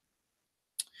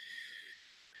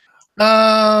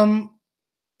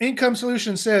 Income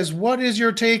Solution says, what is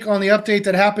your take on the update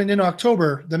that happened in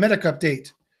October, the Medic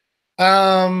update?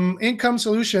 Income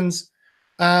Solutions,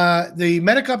 the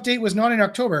Medic update was not in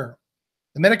October.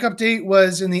 The Medic update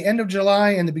was in the end of July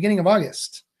and the beginning of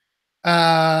August.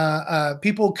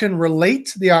 People can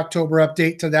relate the October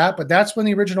update to that, but that's when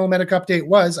the original Medic update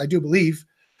was, I do believe.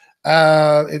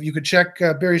 If you could check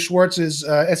Barry Schwartz's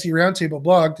SE Roundtable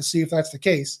blog to see if that's the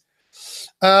case.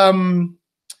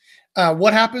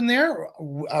 What happened there?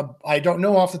 I don't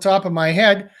know off the top of my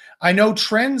head. I know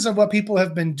trends of what people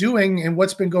have been doing and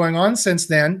what's been going on since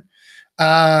then. And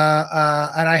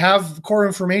I have core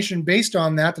information based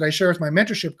on that I share with my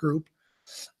mentorship group.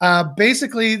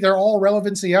 Basically, they're all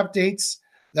relevancy updates.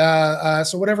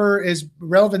 So whatever is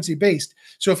relevancy based.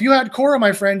 So if you had Quora,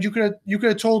 my friend, you could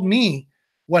have told me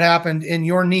what happened in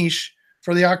your niche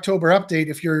for the October update.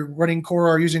 If you're running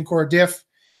Quora or using Quora Diff,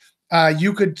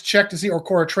 you could check to see, or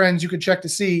Quora Trends, you could check to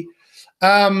see.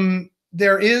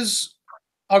 There is,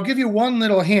 I'll give you one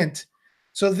little hint.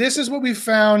 So this is what we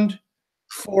found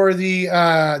for the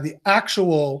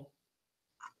actual.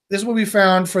 This is what we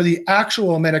found for the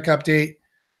actual Medic update,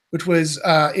 which was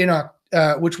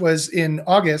in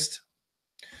August.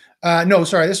 No,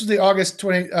 sorry, this was the August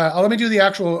 20. Let me do the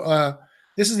actual.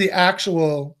 This is the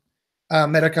actual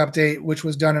Medic update, which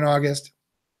was done in August.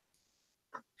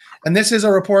 And this is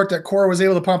a report that Quora was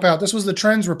able to pump out. This was the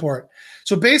trends report.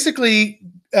 So basically,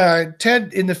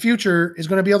 Ted in the future is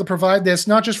going to be able to provide this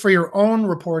not just for your own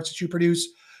reports that you produce,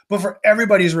 but for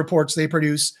everybody's reports they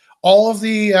produce. All of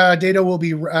the data will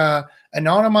be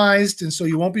anonymized, and so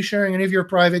you won't be sharing any of your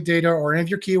private data or any of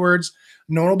your keywords.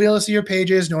 No one will be able to see your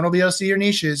pages. No one will be able to see your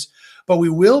niches. But we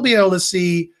will be able to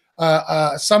see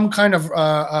some kind of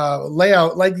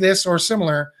layout like this or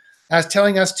similar, as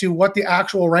telling us to what the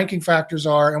actual ranking factors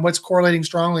are and what's correlating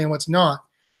strongly and what's not.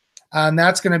 And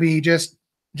that's going to be just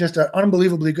an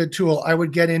unbelievably good tool. I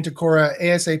would get into Quora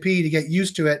ASAP to get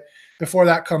used to it before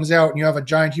that comes out and you have a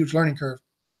giant, huge learning curve.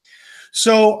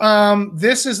 So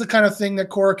this is the kind of thing that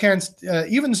Quora can, this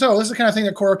is the kind of thing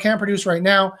that Quora can produce right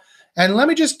now. And let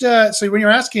me just, so when you're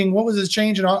asking what was this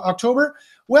change in October,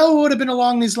 well, it would have been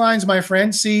along these lines, my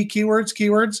friend. See,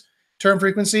 keywords, term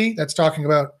frequency. That's talking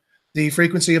about the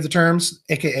frequency of the terms,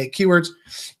 aka keywords,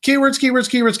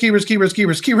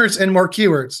 and more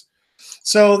keywords.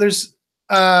 So there's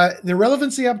the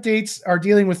relevancy updates are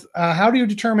dealing with how do you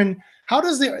determine,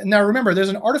 now remember, there's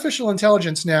an artificial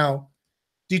intelligence now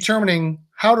determining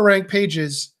how to rank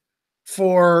pages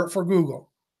for Google.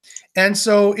 And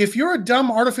so if you're a dumb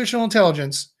artificial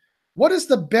intelligence, what is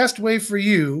the best way for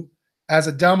you as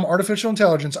a dumb artificial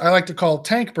intelligence, I like to call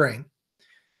tank brain,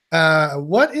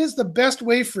 what is the best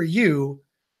way for you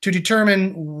to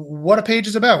determine what a page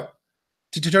is about,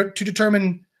 to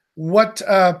determine what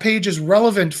page is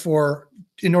relevant for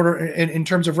in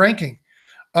terms of ranking?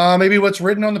 Maybe what's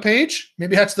written on the page.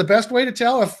 Maybe that's the best way to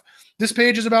tell if this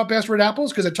page is about best red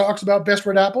apples because it talks about best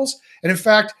red apples. And in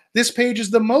fact, this page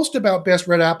is the most about best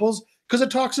red apples because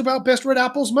it talks about best red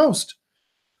apples most.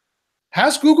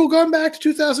 Has Google gone back to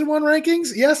 2001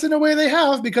 rankings? Yes, in a way they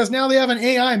have, because now they have an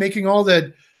AI making all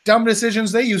the dumb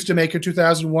decisions they used to make in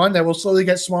 2001 that will slowly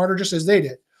get smarter just as they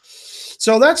did.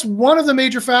 So that's one of the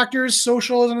major factors.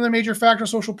 Social is another major factor,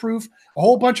 social proof, a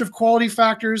whole bunch of quality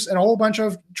factors, and a whole bunch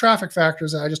of traffic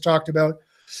factors that I just talked about.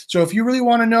 So if you really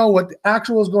want to know what the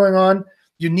actual is going on,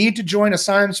 you need to join a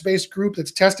science-based group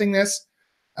that's testing this.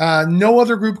 No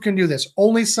other group can do this.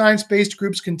 Only science-based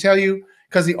groups can tell you,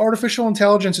 because the artificial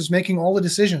intelligence is making all the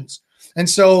decisions. And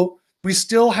so we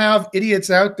still have idiots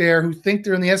out there who think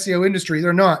they're in the SEO industry.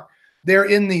 They're not. They're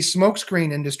in the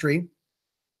smokescreen industry.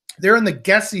 They're in the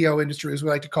guess-EO industry, as we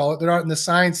like to call it. They're not in the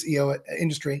science EO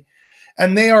industry.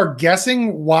 And they are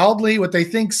guessing wildly what they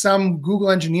think some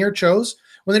Google engineer chose,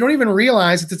 when they don't even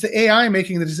realize it's the AI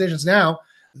making the decisions now.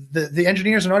 The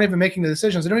engineers are not even making the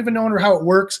decisions. They don't even know how it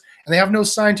works, and they have no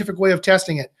scientific way of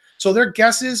testing it. So their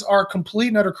guesses are complete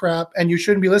and utter crap, and you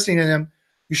shouldn't be listening to them.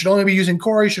 You should only be using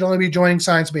Quora. You should only be joining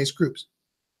science-based groups.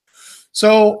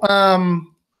 So,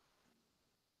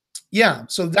 yeah,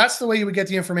 so that's the way you would get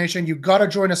the information. You've got to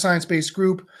join a science-based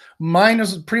group. Mine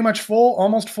is pretty much full,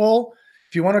 almost full.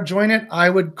 If you want to join it, I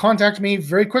would contact me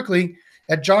very quickly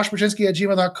at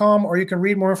joshpaczynski@gmail.com, or you can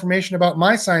read more information about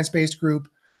my science-based group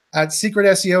at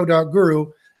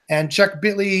secretseo.guru and check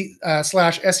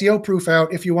bit.ly/SEO proof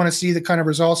out if you want to see the kind of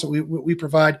results that we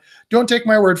provide. Don't take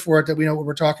my word for it that we know what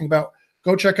we're talking about.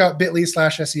 Go check out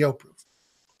bit.ly/SEO proof.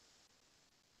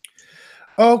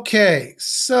 Okay,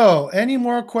 so any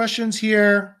more questions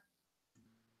here?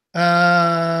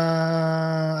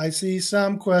 I see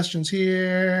some questions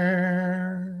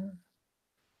here.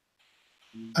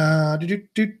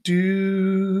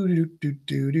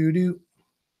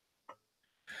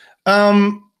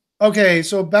 Okay,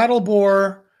 so Battle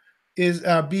Boar is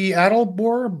B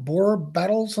Boar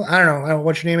Battles. I don't know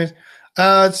what your name is.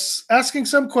 It's asking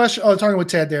some question. Oh, talking with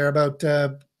Ted there about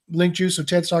link juice. So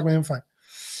Ted's talking with him. Fine.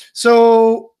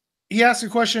 So he asked a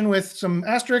question with some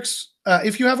asterisks.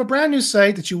 If you have a brand new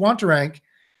site that you want to rank,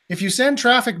 if you send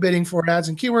traffic bidding for ads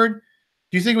and keyword,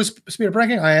 do you think it was speed up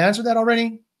ranking? I answered that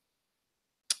already.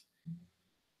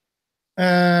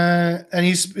 And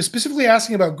he's specifically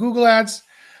asking about Google Ads.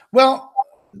 Well,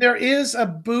 there is a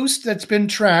boost that's been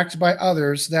tracked by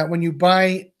others that when you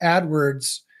buy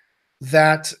AdWords,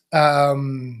 that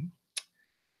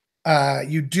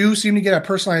you do seem to get a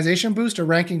personalization boost, a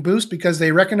ranking boost, because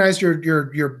they recognize your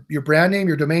brand name,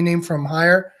 your domain name from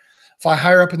higher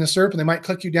up in the SERP, and they might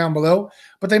click you down below,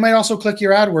 but they might also click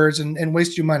your AdWords and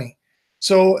waste you money.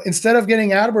 So instead of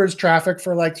getting AdWords traffic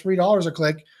for like $3 a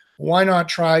click, why not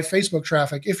try Facebook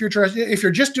traffic? If you're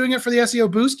just doing it for the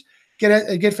SEO boost, get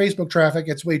Facebook traffic.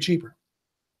 It's way cheaper.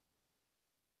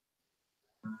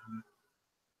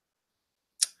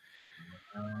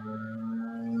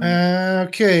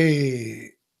 Okay.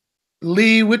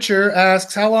 Lee Witcher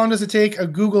asks, how long does it take a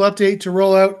Google update to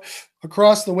roll out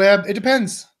across the web? It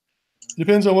depends.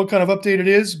 Depends on what kind of update it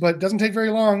is, but it doesn't take very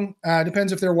long.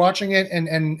 Depends if they're watching it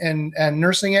and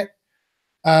nursing it.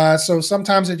 So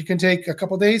sometimes it can take a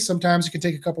couple days. Sometimes it can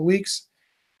take a couple weeks.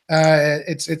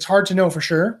 It's hard to know for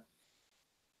sure.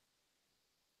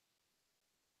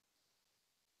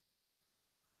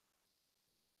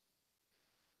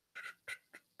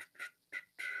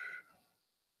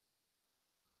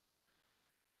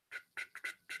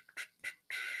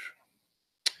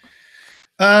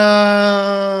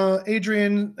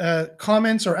 Adrian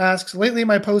comments or asks, lately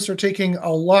my posts are taking a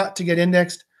lot to get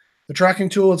indexed. The tracking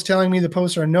tool is telling me the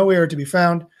posts are nowhere to be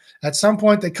found. At some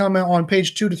point, they come on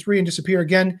page 2 to 3 and disappear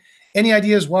again. Any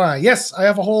ideas why? Yes, I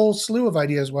have a whole slew of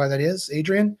ideas why that is,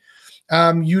 Adrian.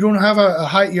 You don't have a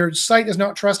high, your site is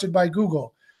not trusted by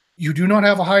Google. You do not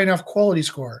have a high enough quality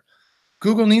score.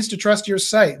 Google needs to trust your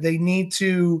site. They need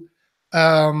to,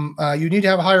 you need to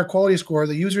have a higher quality score.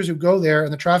 The users who go there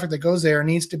and the traffic that goes there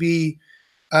needs to be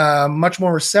much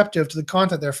more receptive to the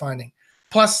content they're finding.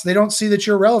 Plus, they don't see that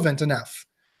you're relevant enough.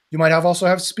 You might also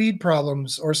have speed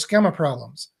problems or schema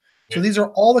problems. So these are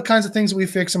all the kinds of things that we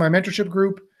fix in my mentorship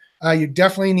group. You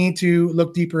definitely need to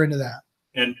look deeper into that.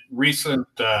 And recent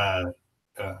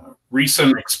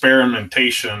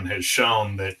experimentation has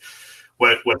shown that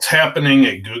what's happening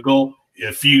at Google,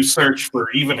 if you search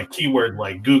for even a keyword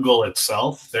like Google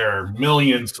itself, there are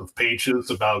millions of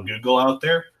pages about Google out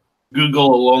there.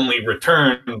 Google will only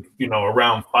return,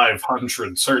 around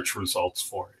 500 search results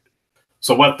for it.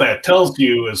 So what that tells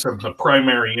you is in the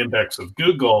primary index of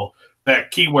Google,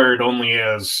 that keyword only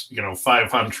has,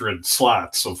 500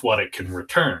 slots of what it can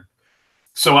return.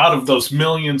 So out of those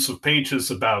millions of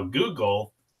pages about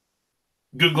Google,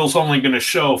 Google's only going to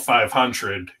show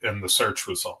 500 in the search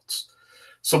results.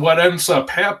 So what ends up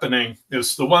happening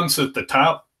is the ones at the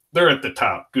top, they're at the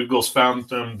top. Google's found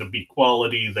them to be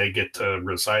quality. They get to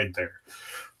reside there.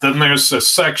 Then there's a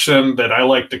section that I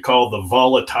like to call the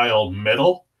volatile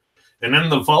middle. And in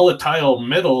the volatile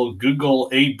middle, Google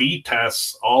A/B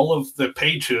tests all of the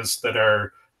pages that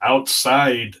are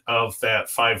outside of that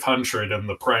 500 in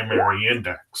the primary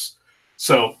index.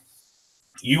 So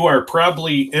you are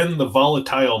probably in the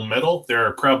volatile middle. There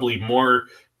are probably more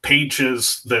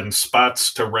pages than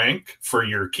spots to rank for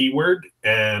your keyword,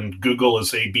 and Google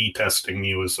is A/B testing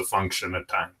you as a function of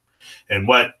time. And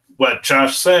what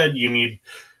Josh said, you need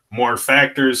more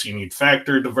factors, you need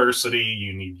factor diversity,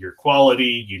 you need your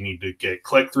quality, you need to get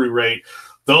click-through rate.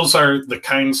 Those are the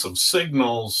kinds of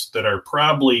signals that are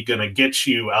probably going to get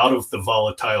you out of the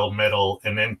volatile middle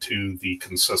and into the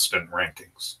consistent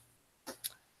rankings.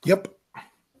 Yep.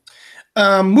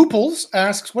 Mooples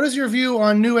asks, what is your view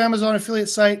on new Amazon affiliate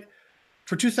site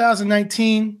for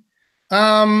 2019?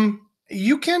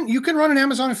 You can run an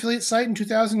Amazon affiliate site in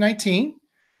 2019.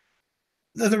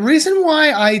 The reason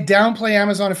why I downplay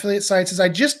Amazon affiliate sites is I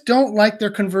just don't like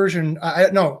their conversion. I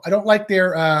don't like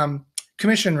their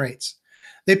commission rates.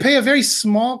 They pay a very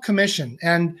small commission,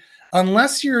 and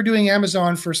unless you're doing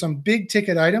Amazon for some big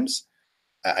ticket items,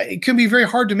 it can be very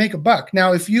hard to make a buck.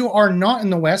 Now, if you are not in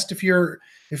the West, if you're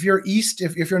East,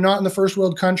 if you're not in the first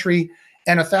world country,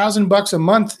 and $1,000 a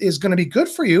month is going to be good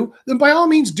for you, then by all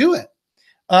means do it.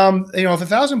 If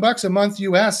 $1,000 a month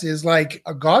US is like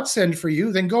a godsend for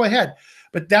you, then go ahead.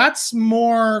 But that's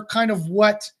more kind of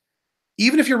what,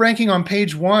 even if you're ranking on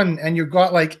page 1 and you've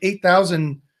got like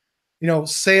 8,000,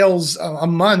 sales a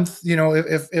month,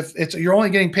 if it's, you're only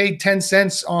getting paid 10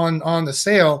 cents on the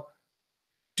sale,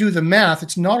 do the math.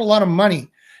 It's not a lot of money.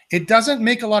 It doesn't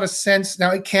make a lot of sense.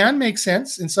 Now, it can make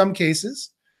sense in some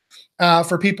cases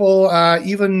for people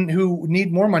even who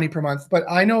need more money per month. But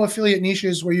I know affiliate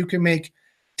niches where you can make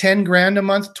 10 grand a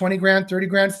month, 20 grand, 30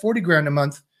 grand, 40 grand a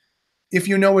month if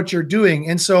you know what you're doing.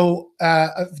 And so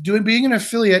being an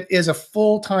affiliate is a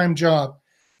full-time job.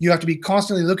 You have to be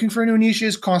constantly looking for new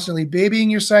niches, constantly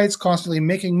babying your sites, constantly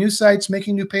making new sites,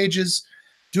 making new pages,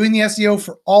 doing the SEO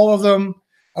for all of them,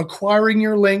 acquiring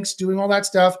your links, doing all that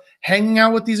stuff, hanging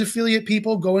out with these affiliate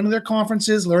people, going to their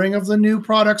conferences, learning of the new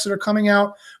products that are coming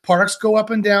out. Products go up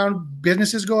and down,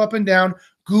 businesses go up and down.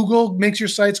 Google makes your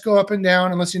sites go up and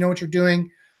down unless you know what you're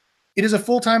doing. It is a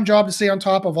full-time job to stay on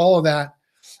top of all of that.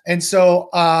 And so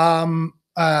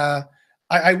I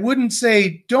wouldn't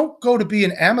say don't go to be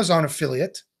an Amazon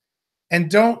affiliate, and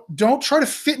don't try to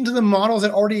fit into the models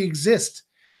that already exist.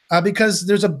 Because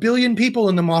there's a billion people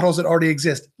in the models that already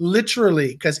exist, literally,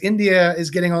 because India is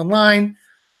getting online,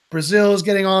 Brazil is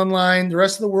getting online, the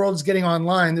rest of the world is getting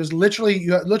online. You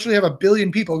literally have a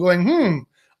billion people going,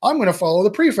 I'm going to follow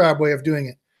the prefab way of doing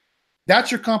it. That's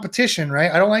your competition,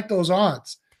 right? I don't like those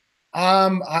odds.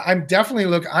 I'm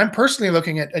personally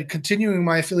looking at continuing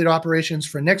my affiliate operations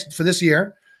for this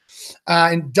year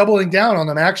and doubling down on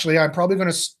them. Actually, I'm probably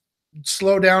going to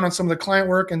slow down on some of the client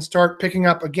work and start picking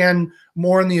up again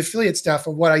more in the affiliate stuff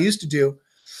of what I used to do.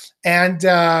 And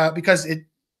because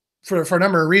for a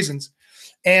number of reasons.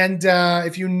 And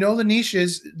if you know the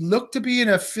niches, look to be an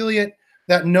affiliate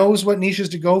that knows what niches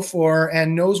to go for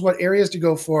and knows what areas to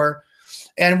go for.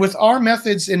 And with our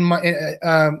methods and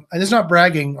it's not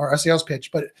bragging or a sales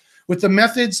pitch, but with the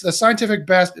methods, the scientific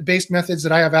based methods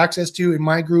that I have access to in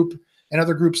my group and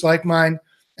other groups like mine,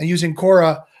 and using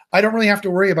Quora, I don't really have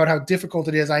to worry about how difficult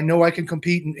it is. I know I can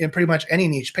compete in pretty much any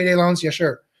niche. Payday loans, yeah,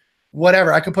 sure.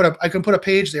 Whatever. I can put a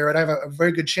page there, and I have a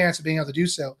very good chance of being able to do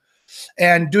so.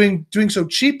 and doing so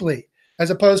cheaply, as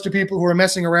opposed to people who are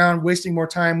messing around, wasting more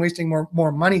time, wasting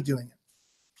more money doing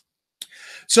it.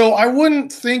 So I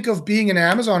wouldn't think of being an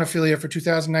Amazon affiliate for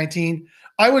 2019.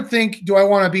 I would think, do I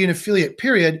want to be an affiliate,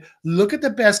 period? Look at the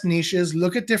best niches,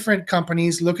 look at different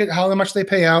companies, look at how much they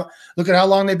pay out, look at how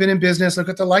long they've been in business, look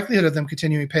at the likelihood of them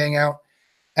continuing paying out,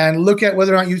 and look at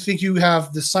whether or not you think you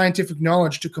have the scientific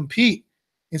knowledge to compete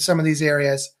in some of these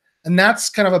areas. And that's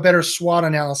kind of a better SWOT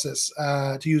analysis,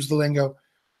 to use the lingo,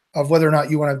 of whether or not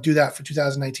you want to do that for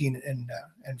 2019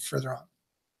 and further on.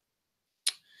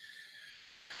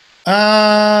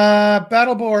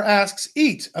 Battlebore asks,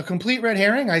 eat a complete red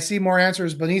herring? I see more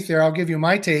answers beneath there. I'll give you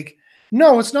my take.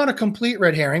 No, it's not a complete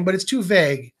red herring, but it's too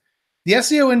vague. The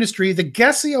SEO industry, the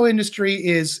SEO industry it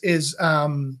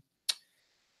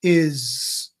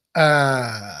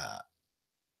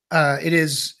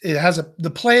has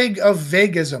the plague of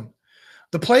vaguism.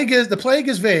 The plague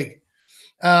is vague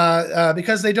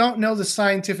because they don't know the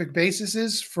scientific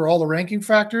bases for all the ranking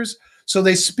factors. So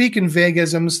they speak in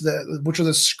vaguisms, which are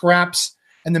the scraps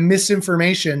and the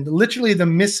misinformation, literally the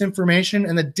misinformation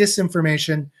and the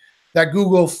disinformation that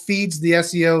Google feeds the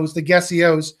SEOs, the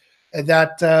SEOs,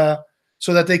 that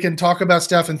so that they can talk about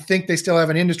stuff and think they still have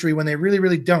an industry when they really,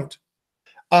 really don't.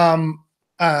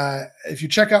 If you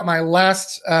check out my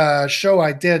last show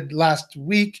I did last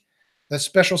week, the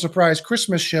special surprise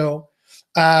Christmas show,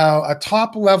 a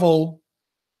top level,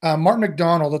 Martin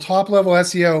McDonald, a top level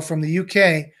SEO from the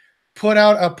UK, put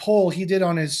out a poll he did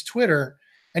on his Twitter,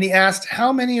 and he asked,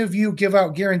 how many of you give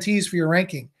out guarantees for your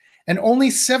ranking? And only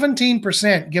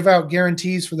 17% give out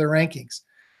guarantees for their rankings.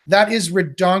 That is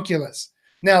redonkulous.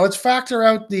 Now let's factor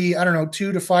out the, 2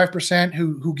 to 5%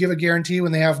 who give a guarantee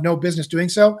when they have no business doing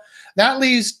so. That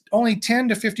leaves only 10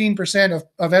 to 15%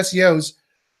 of SEOs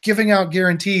giving out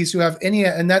guarantees who have any,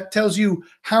 and that tells you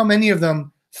how many of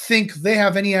them think they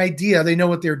have any idea they know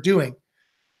what they're doing.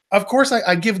 Of course,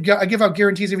 I give out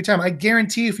guarantees every time. I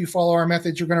guarantee if you follow our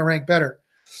methods, you're going to rank better.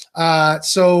 And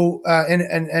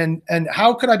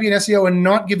how could I be an SEO and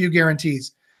not give you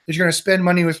guarantees that you're going to spend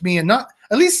money with me and not,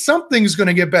 at least something's going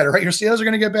to get better, right? Your sales are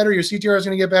going to get better. Your CTR is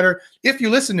going to get better. If you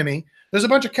listen to me, there's a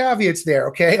bunch of caveats there.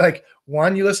 Okay. Like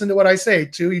 1, you listen to what I say.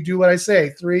 2, you do what I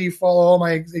say. 3, you follow all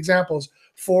my examples.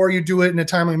 4, you do it in a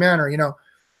timely manner,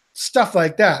 stuff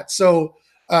like that. So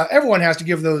everyone has to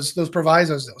give those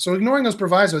provisos though. So ignoring those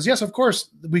provisos, yes, of course,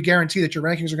 we guarantee that your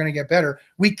rankings are going to get better.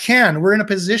 We're in a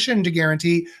position to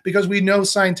guarantee because we know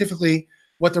scientifically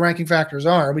what the ranking factors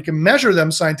are. We can measure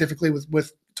them scientifically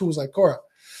with tools like Quora.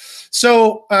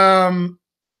 So,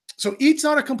 so EAT's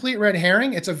not a complete red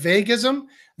herring. It's a vaguism.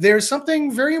 There's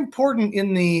something very important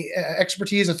in the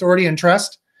expertise, authority, and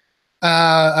trust.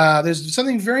 There's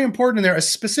something very important in there, a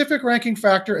specific ranking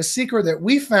factor, a secret that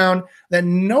we found that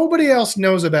nobody else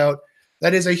knows about.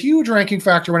 That is a huge ranking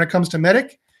factor when it comes to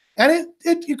Medic. And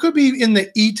it could be in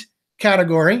the EAT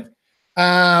category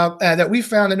that we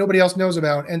found that nobody else knows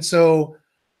about. And so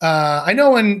I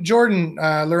know when Jordan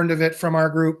learned of it from our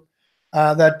group,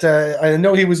 that I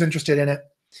know he was interested in it.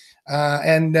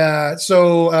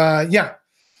 Yeah.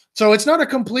 So it's not a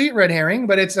complete red herring,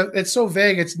 but it's so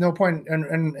vague. It's no point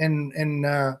in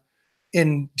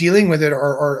dealing with it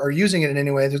or using it in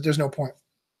any way. There's no point.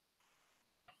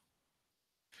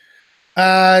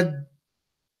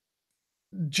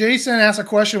 Jason asked a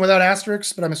question without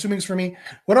asterisks, but I'm assuming it's for me.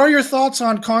 What are your thoughts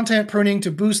on content pruning to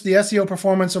boost the SEO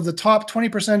performance of the top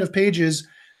 20% of pages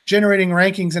generating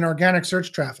rankings and organic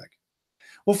search traffic?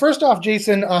 Well, first off,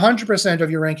 Jason, 100% of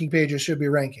your ranking pages should be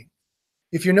ranking.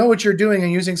 If you know what you're doing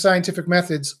and using scientific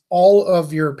methods, all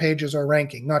of your pages are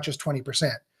ranking, not just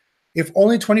 20%. If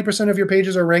only 20% of your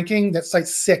pages are ranking, that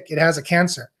site's sick. It has a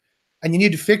cancer, and you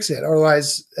need to fix it.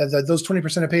 Otherwise, those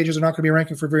 20% of pages are not going to be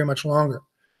ranking for very much longer.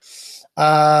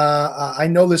 I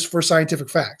know this for scientific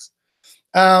facts.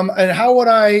 And how would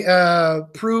I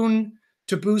prune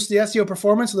to boost the SEO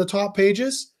performance of the top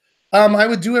pages? I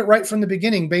would do it right from the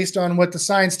beginning based on what the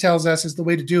science tells us is the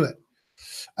way to do it.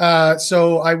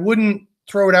 So I wouldn't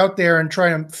throw it out there and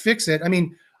try and fix it. I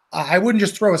mean, I wouldn't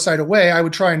just throw a site away. I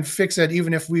would try and fix it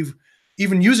even if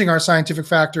even using our scientific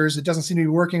factors, it doesn't seem to be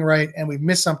working right and we've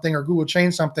missed something or Google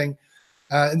changed something.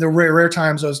 In the rare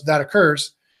times that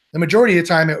occurs, the majority of the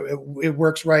time it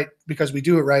works right because we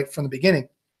do it right from the beginning.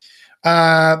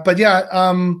 But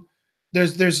yeah,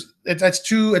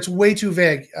 it's way too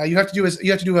vague. You have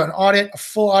to do an audit, a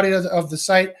full audit of the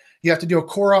site. You have to do a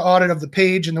Quora audit of the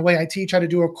page, and the way I teach how to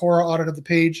do a Quora audit of the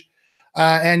page,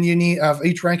 and you need of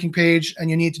each ranking page, and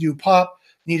you need to do POP.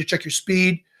 You need to check your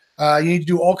speed. You need to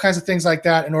do all kinds of things like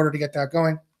that in order to get that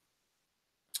going.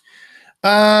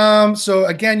 So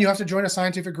again, you have to join a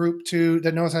scientific group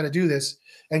that knows how to do this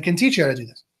and can teach you how to do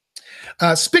this.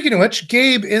 Speaking of which,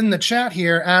 Gabe in the chat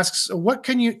here asks, "What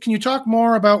can you talk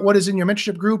more about what is in your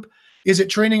mentorship group? Is it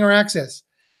training or access?"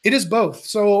 It is both.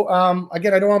 So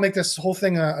again, I don't want to make this whole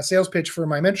thing a sales pitch for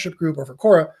my mentorship group or for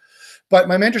Quora, but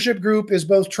my mentorship group is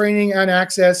both training and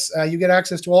access. You get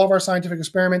access to all of our scientific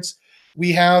experiments.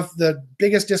 We have the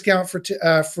biggest discount for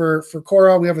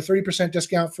Quora. We have a 30%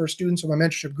 discount for students of my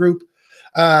mentorship group.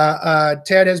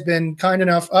 Ted has been kind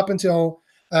enough up until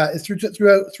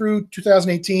through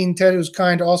 2018. Ted was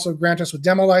kind to also grant us with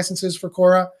demo licenses for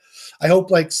Quora. I hope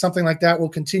like something like that will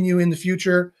continue in the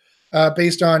future.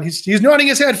 Based on he's nodding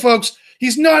his head, folks.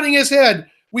 He's nodding his head.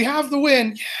 We have the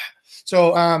win. Yeah.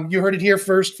 So you heard it here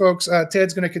first, folks.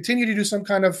 Ted's going to continue to do some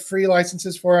kind of free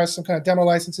licenses for us, some kind of demo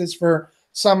licenses from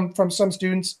some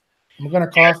students. I'm going to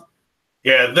cough.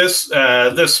 Yeah, this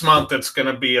month it's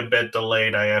going to be a bit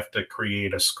delayed. I have to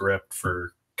create a script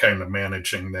for kind of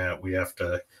managing that. We have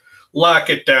to lock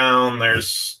it down.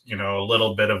 There's a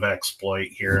little bit of exploit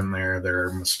here and there. There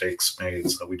are mistakes made,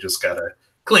 so we just got to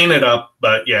clean it up.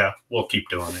 But yeah, we'll keep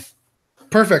doing it.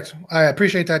 Perfect. I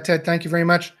appreciate that, Ted. Thank you very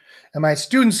much. And my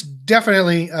students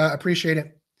definitely appreciate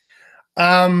it.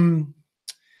 And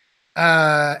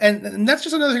that's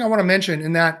just another thing I want to mention,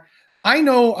 in that I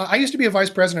know I used to be a vice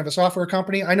president of a software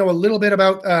company. I know a little bit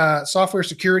about software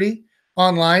security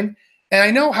online, and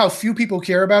I know how few people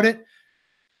care about it.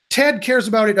 Ted cares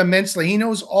about it immensely. He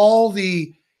knows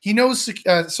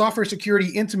software security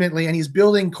intimately, and he's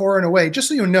building Quora in a way, just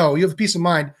so you know, you have peace of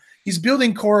mind. He's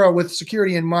building Quora with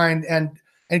security in mind and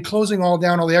closing all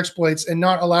down all the exploits and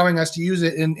not allowing us to use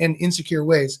it in insecure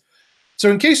ways.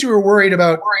 So in case you were worried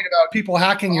about people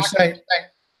hacking your site,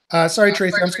 sorry,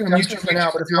 Tracy, I'm just going to mute you for now,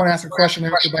 but if you want to ask a question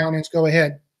after, by all means, go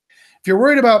ahead. If you're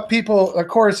worried about people,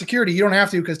 Quora security, you don't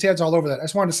have to, because Ted's all over that. I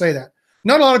just wanted to say that.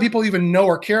 Not a lot of people even know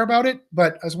or care about it,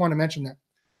 but I just wanted to mention that.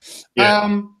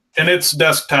 Yeah. And it's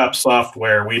desktop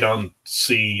software. We don't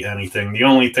see anything. The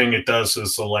only thing it does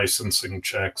is the licensing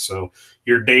check. So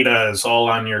your data is all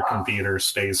on your computer,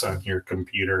 stays on your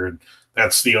computer, and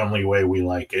that's the only way we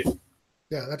like it.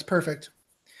 Yeah, that's perfect.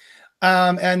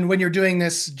 And when you're doing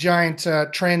this giant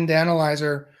trend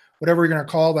analyzer, whatever you're going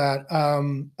to call that,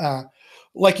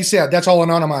 like you said, that's all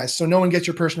anonymized. So no one gets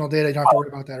your personal data. You don't have to worry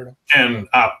about that at all. And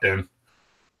opt-in.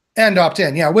 And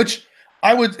opt-in, yeah, which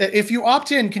I would, if you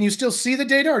opt in, can you still see the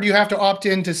data, or do you have to opt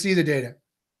in to see the data?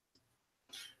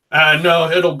 No,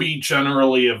 it'll be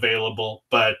generally available,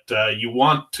 but you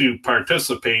want to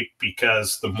participate,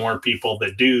 because the more people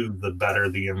that do, the better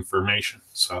the information.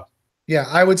 So yeah,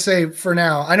 I would say for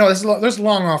now, I know this is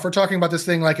long off. We're talking about this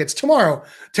thing like it's tomorrow.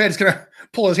 Ted's gonna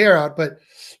pull his hair out, but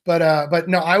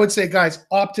no, I would say, guys,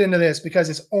 opt into this, because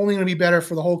it's only going to be better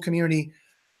for the whole community.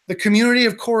 The community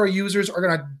of Quora users are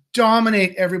going to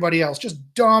dominate everybody else, just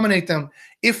dominate them.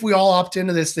 If we all opt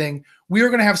into this thing, we are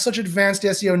going to have such advanced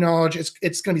SEO knowledge.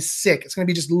 It's going to be sick. It's going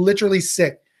to be just literally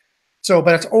sick. So,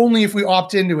 but it's only if we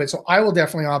opt into it. So I will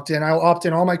definitely opt in. I'll opt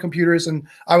in all my computers, and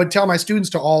I would tell my students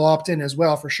to all opt in as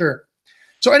well, for sure.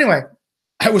 So anyway,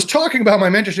 I was talking about my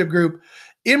mentorship group.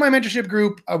 In my mentorship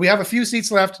group, we have a few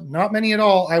seats left, not many at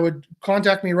all. I would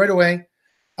contact me right away.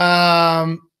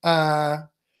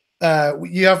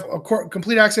 You have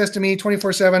complete access to me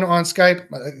 24/7 on Skype.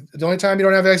 The only time you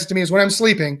don't have access to me is when I'm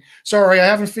sleeping. Sorry, I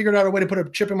haven't figured out a way to put a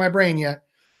chip in my brain yet.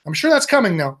 I'm sure that's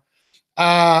coming though.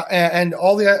 And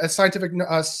all the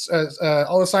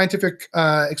scientific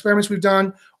experiments we've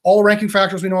done, all the ranking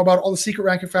factors we know about, all the secret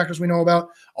ranking factors we know about,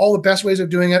 all the best ways of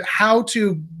doing it, how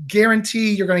to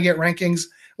guarantee you're going to get rankings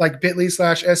like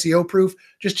bit.ly/SEO proof.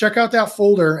 Just check out that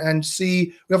folder and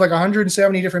see. We have like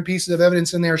 170 different pieces of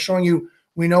evidence in there showing you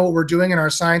we know what we're doing and our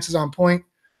science is on point.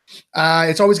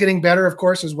 It's always getting better, of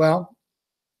course, as well.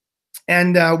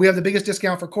 And we have the biggest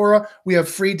discount for Quora. We have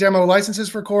free demo licenses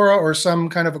for Quora or some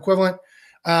kind of equivalent.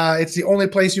 It's the only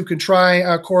place you can try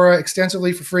Quora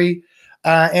extensively for free.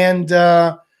 And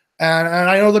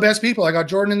I know the best people. I got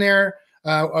Jordan in there.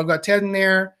 I've got Ted in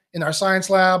there in our science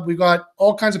lab. We've got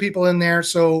all kinds of people in there.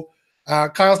 So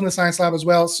Kyle's in the science lab as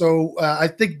well. So I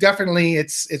think definitely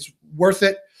it's worth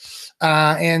it.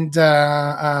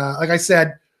 Like I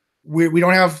said, we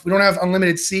don't have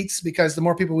unlimited seats, because the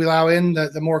more people we allow in,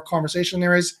 the more conversation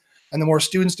there is and the more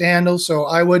students to handle. So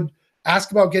I would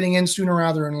ask about getting in sooner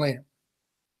rather than later.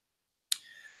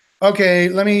 Okay,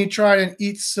 let me try to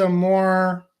eat some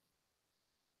more.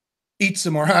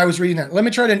 I was reading that. Let me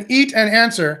try to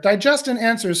digest and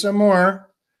answer some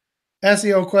more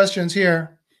SEO questions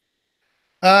here.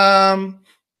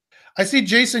 I see,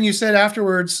 Jason, you said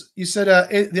afterwards, you said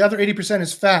the other 80%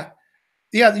 is fat.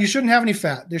 Yeah, you shouldn't have any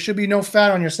fat. There should be no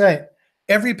fat on your site.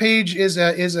 Every page is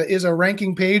a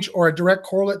ranking page or a direct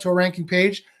correlate to a ranking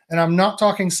page, and I'm not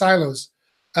talking silos.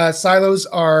 Silos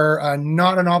are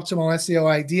not an optimal SEO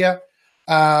idea.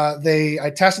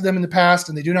 I tested them in the past,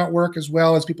 and they do not work as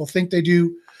well as people think they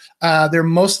do. They're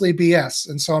mostly BS,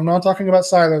 and so I'm not talking about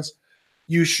silos.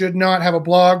 You should not have a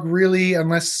blog really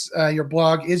unless your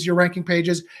blog is your ranking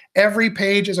pages. Every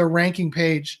page is a ranking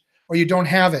page, or you don't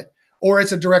have it, or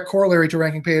it's a direct corollary to a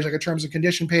ranking page, like a terms and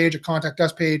condition page, a contact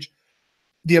us page,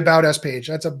 the about us page.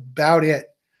 That's about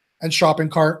it. And shopping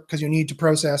cart, because you need to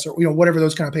process, or whatever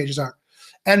those kind of pages are.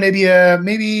 And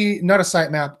maybe not a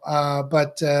sitemap,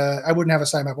 but I wouldn't have a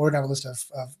sitemap. I wouldn't have a list of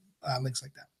links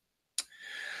like that.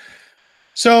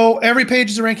 So every page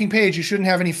is a ranking page. You shouldn't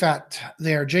have any fat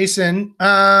there. Jason,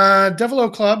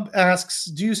 Devilo Club asks,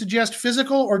 do you suggest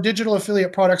physical or digital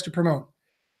affiliate products to promote?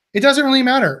 It doesn't really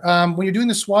matter. When you're doing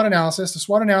the SWOT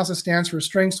analysis stands for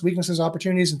strengths, weaknesses,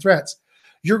 opportunities, and threats.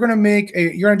 You're going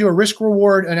to do a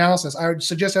risk-reward analysis. I would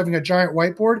suggest having a giant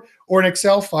whiteboard or an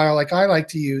Excel file like I like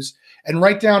to use, and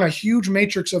write down a huge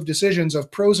matrix of decisions of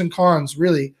pros and cons,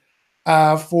 really,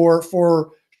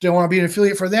 for do I want to be an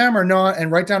affiliate for them or not,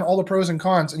 and write down all the pros and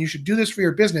cons. And you should do this for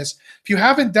your business. If you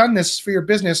haven't done this for your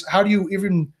business, how do you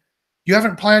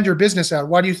haven't planned your business out?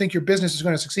 Why do you think your business is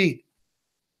going to succeed?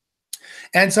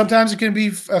 And sometimes it can be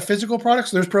physical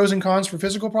products. There's pros and cons for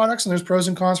physical products, and there's pros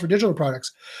and cons for digital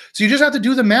products. So you just have to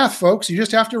do the math, folks. You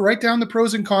just have to write down the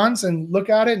pros and cons and look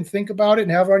at it and think about it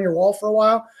and have it on your wall for a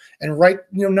while and write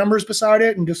numbers beside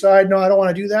it and decide, no, I don't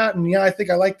want to do that. And yeah, I think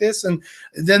I like this. And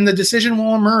then the decision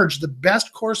will emerge. The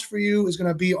best course for you is going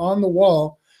to be on the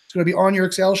wall. It's going to be on your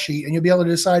Excel sheet, and you'll be able to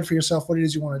decide for yourself what it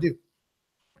is you want to do.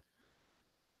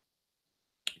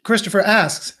 Christopher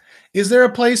asks, is there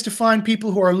a place to find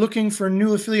people who are looking for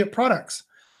new affiliate products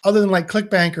other than like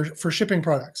ClickBank or for shipping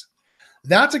products?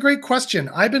 That's a great question.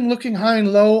 I've been looking high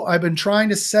and low. I've been trying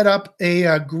to set up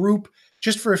a group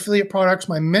just for affiliate products,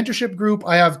 my mentorship group.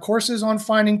 I have courses on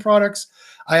finding products.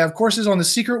 I have courses on the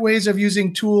secret ways of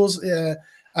using tools,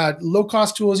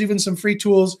 low-cost tools, even some free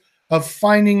tools of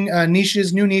finding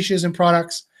niches, new niches and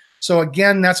products. So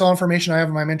again, that's all information I have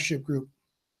in my mentorship group.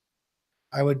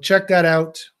 I would check that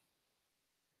out.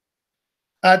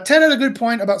 Ted had a good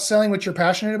point about selling what you're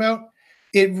passionate about.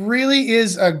 It really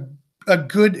is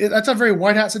that's a very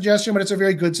white hat suggestion, but it's a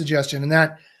very good suggestion. And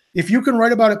that if you can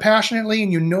write about it passionately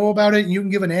and you know about it and you can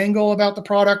give an angle about the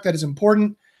product that is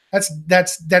important,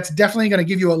 that's definitely going to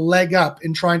give you a leg up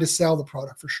in trying to sell the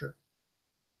product for sure.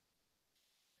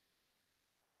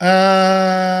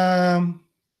 Battlebore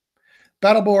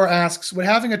asks, would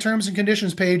having a terms and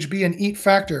conditions page be an EAT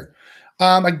factor?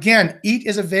 Again, EAT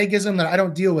is a vaguism that I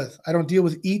don't deal with. I don't deal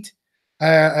with EAT.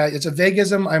 It's a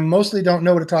vaguism. I mostly don't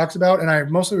know what it talks about, and I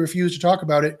mostly refuse to talk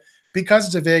about it because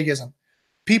it's a vaguism.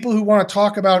 People who want to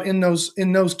talk about in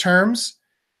those terms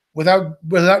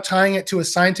without tying it to a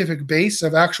scientific base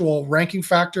of actual ranking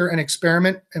factor and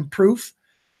experiment and proof,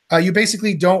 you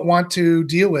basically don't want to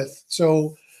deal with.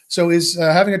 So is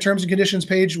having a terms and conditions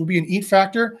page would be an EAT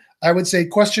factor? I would say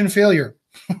question failure.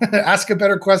 Ask a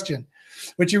better question.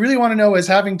 What you really want to know is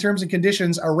having terms and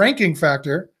conditions a ranking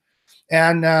factor,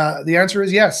 and the answer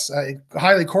is yes. It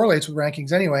highly correlates with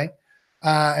rankings anyway,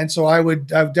 and so I would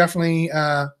definitely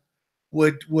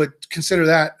would consider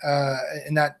that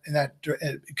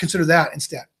consider that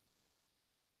instead.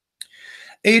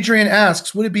 Adrian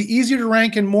asks, would it be easier to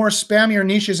rank in more spammier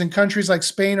niches in countries like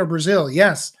Spain or Brazil?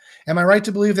 Yes. Am I right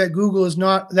to believe that Google is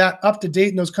not that up to date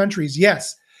in those countries?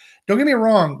 Yes. Don't get me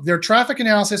wrong. Their traffic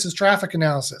analysis is traffic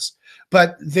analysis,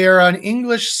 but they're an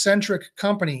English-centric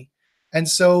company, and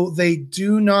so they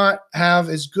do not have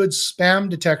as good spam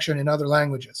detection in other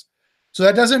languages. So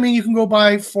that doesn't mean you can go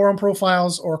buy forum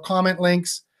profiles or comment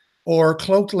links or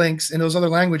cloaked links in those other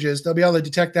languages. They'll be able to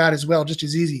detect that as well, just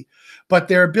as easy. But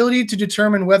their ability to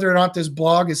determine whether or not this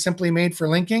blog is simply made for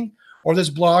linking or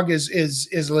this blog is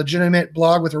a legitimate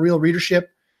blog with a real readership,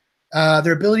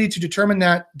 their ability to determine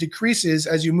that decreases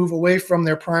as you move away from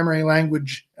their primary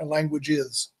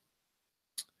languages.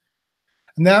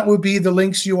 And that would be the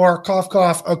links you are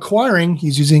acquiring.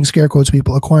 He's using scare quotes,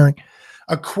 people,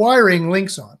 acquiring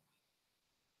links on.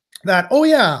 That, oh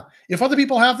yeah, if other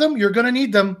people have them, you're going to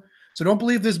need them. So don't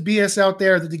believe this BS out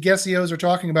there that the Guesseos are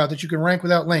talking about, that you can rank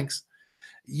without links.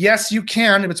 Yes, you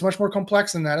can, but it's much more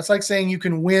complex than that. It's like saying you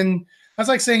can win. That's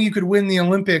like saying you could win the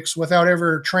Olympics without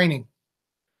ever training.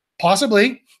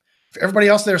 Possibly. If everybody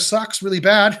else there sucks really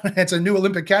bad, it's a new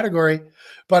Olympic category.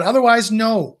 But otherwise,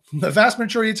 no. The vast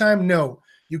majority of the time, no.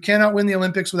 You cannot win the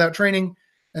Olympics without training.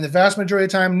 And the vast majority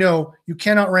of the time, no. You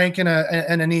cannot rank in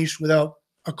a niche without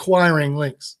acquiring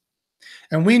links.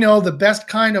 And we know the best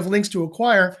kind of links to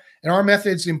acquire and our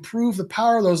methods improve the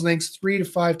power of those links 3 to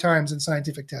 5 times in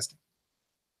scientific testing.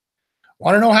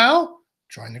 Want to know how?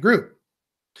 Join the group.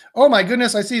 Oh my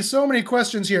goodness, I see so many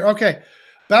questions here. Okay,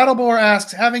 Battlebore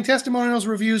asks, having testimonials,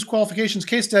 reviews, qualifications,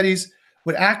 case studies,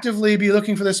 would actively be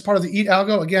looking for this part of the EAT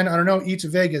algo? Again, I don't know, EAT's a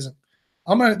vaguism.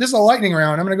 This is a lightning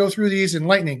round. I'm gonna go through these in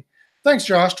lightning. Thanks,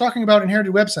 Josh. Talking about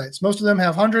inherited websites. Most of them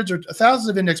have hundreds or thousands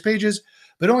of index pages,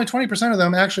 but only 20% of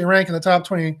them actually rank in the top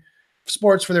 20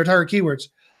 sports for their target keywords.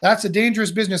 That's a dangerous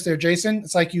business there, Jason.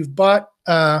 It's like you've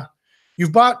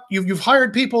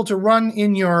hired people to run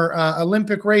in your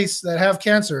Olympic race that have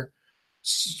cancer.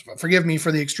 Forgive me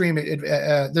for the extreme.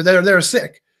 They're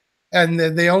sick, and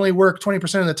they only work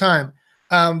 20% of the time.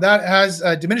 That has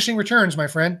diminishing returns, my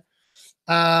friend.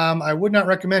 I would not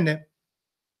recommend it.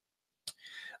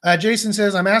 Jason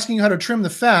says, I'm asking you how to trim the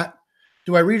fat.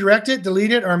 Do I redirect it,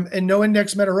 delete it, or and no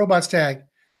index meta robots tag?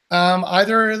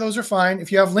 Either of those are fine.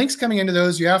 If you have links coming into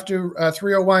those, you have to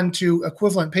 301 to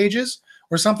equivalent pages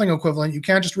or something equivalent. You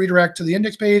can't just redirect to the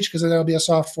index page because that'll be a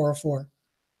soft 404.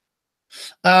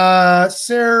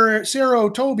 Sarah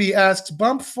Toby asks,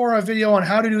 bump for a video on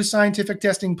how to do scientific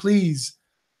testing, please.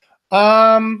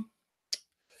 I'll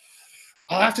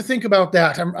have to think about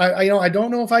that. I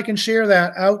don't know if I can share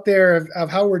that out there of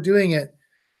how we're doing it.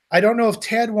 I don't know if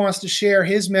Ted wants to share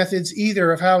his methods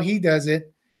either of how he does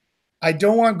it. I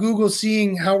don't want Google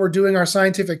seeing how we're doing our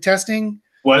scientific testing.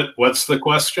 What's the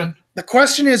question? The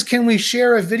question is, can we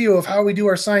share a video of how we do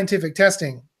our scientific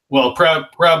testing? Well,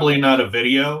 probably not a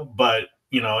video, but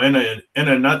in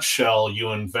a nutshell,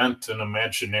 you invent an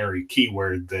imaginary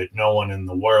keyword that no one in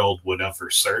the world would ever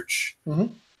search.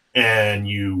 Mm-hmm. And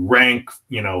you rank,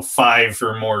 5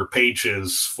 or more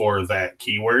pages for that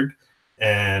keyword.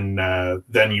 And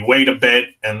then you wait a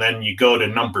bit, and then you go to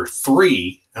number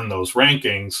 3 in those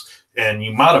rankings, and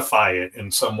you modify it in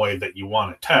some way that you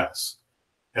want to test.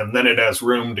 And then it has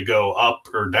room to go up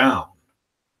or down.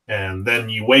 And then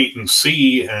you wait and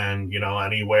see, and,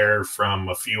 anywhere from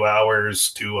a few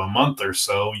hours to a month or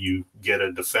so, you get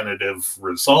a definitive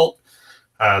result.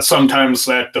 Sometimes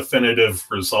that definitive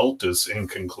result is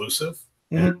inconclusive.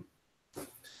 Mm-hmm. And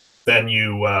then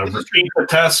you repeat the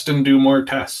test and do more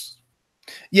tests.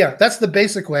 Yeah, that's the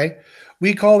basic way.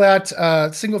 We call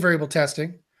that single variable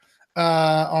testing.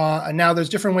 Now there's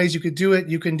different ways you could do it.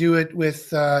 You can do it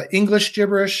with English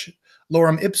gibberish,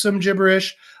 lorem ipsum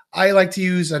gibberish. I like to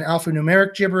use an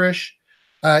alphanumeric gibberish.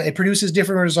 It produces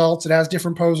different results. It has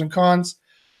different pros and cons.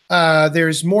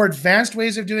 There's more advanced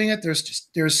ways of doing it.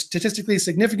 There's statistically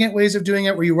significant ways of doing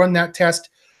it where you run that test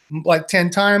like 10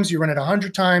 times, you run it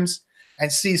 100 times, and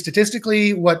see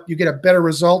statistically what you get a better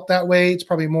result that way. It's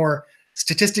probably more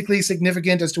statistically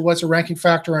significant as to what's a ranking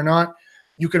factor or not.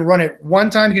 You can run it one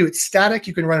time, you can do it static,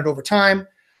 you can run it over time.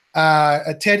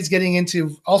 Ted is getting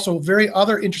into also very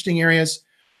other interesting areas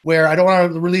where I don't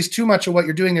want to release too much of what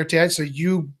you're doing there, Ted, so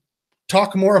you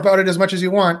talk more about it as much as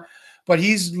you want, but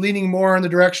he's leaning more in the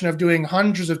direction of doing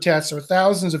hundreds of tests or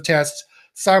thousands of tests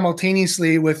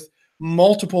simultaneously with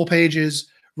multiple pages,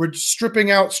 stripping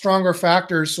out stronger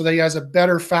factors so that he has a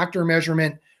better factor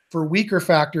measurement for weaker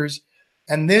factors.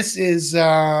 And this is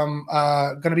going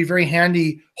to be very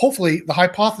handy. Hopefully, the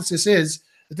hypothesis is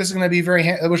that this is going to be very,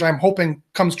 which I'm hoping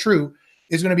comes true,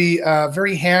 is going to be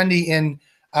very handy in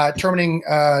determining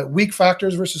weak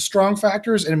factors versus strong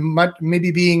factors, and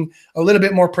maybe being a little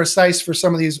bit more precise for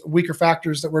some of these weaker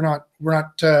factors that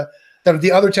that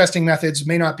the other testing methods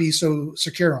may not be so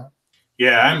secure on.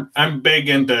 Yeah, I'm big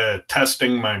into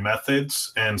testing my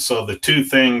methods, and so the two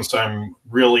things I'm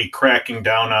really cracking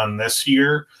down on this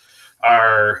year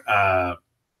are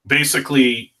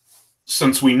basically,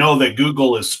 since we know that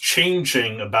Google is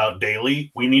changing about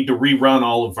daily, we need to rerun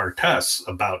all of our tests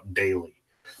about daily.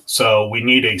 So we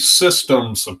need a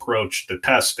systems approach to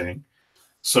testing.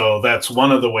 So that's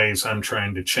one of the ways I'm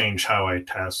trying to change how I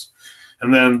test.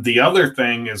 And then the other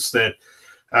thing is that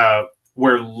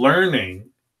we're learning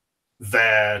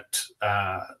that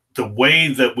the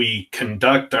way that we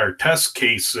conduct our test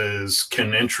cases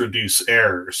can introduce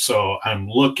errors. So I'm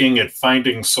looking at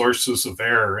finding sources of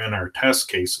error in our test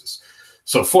cases.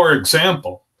 So for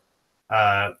example,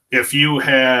 if you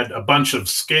had a bunch of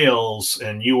scales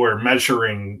and you were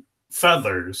measuring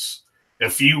feathers,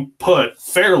 if you put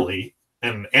fairly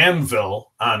an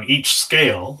anvil on each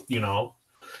scale,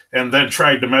 and then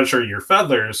tried to measure your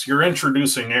feathers, you're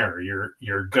introducing error.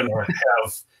 You're going to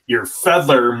have your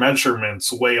feather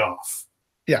measurements way off.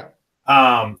 Yeah.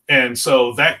 And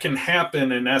so that can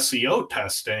happen in SEO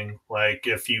testing. Like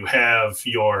if you have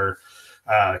your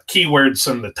keywords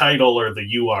in the title or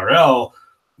the URL,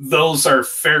 those are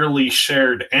fairly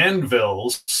shared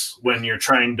anvils when you're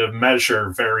trying to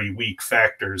measure very weak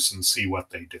factors and see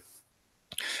what they do.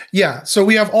 Yeah, so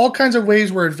we have all kinds of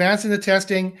ways we're advancing the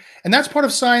testing, and that's part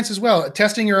of science as well.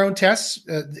 Testing your own tests,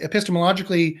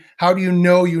 epistemologically, how do you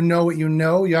know what you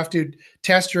know? You have to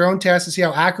test your own tests to see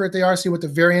how accurate they are, see what the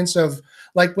variance of,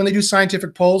 like when they do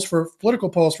scientific polls for political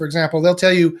polls, for example, they'll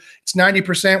tell you it's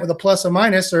 90% with a plus or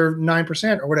minus or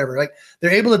 9% or whatever. Like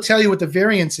they're able to tell you what the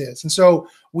variance is. And so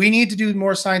we need to do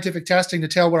more scientific testing to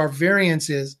tell what our variance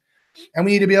is. And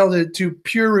we need to be able to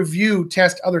peer review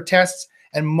test other tests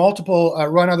and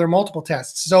run other multiple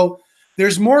tests. So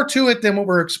there's more to it than what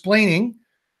we're explaining.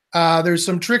 There's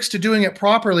some tricks to doing it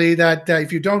properly that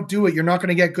if you don't do it, you're not going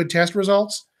to get good test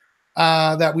results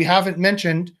that we haven't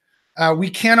mentioned. We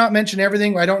cannot mention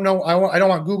everything. I don't know. I don't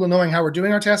want Google knowing how we're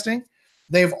doing our testing.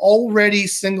 They've already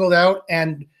singled out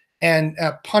and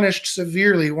punished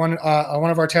severely one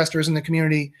of our testers in the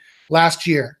community last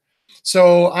year.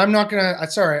 So I'm not gonna.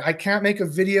 Sorry, I can't make a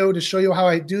video to show you how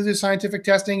I do the scientific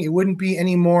testing. It wouldn't be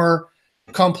any more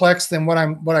complex than what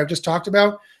I've just talked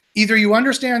about. Either you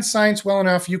understand science well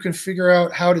enough, you can figure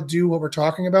out how to do what we're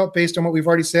talking about based on what we've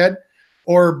already said,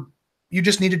 or you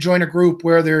just need to join a group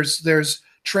where there's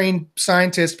trained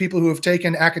scientists, people who have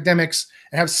taken academics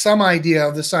and have some idea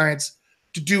of the science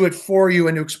to do it for you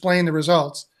and to explain the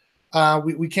results.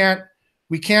 We can't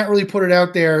really put it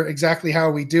out there exactly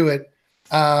how we do it.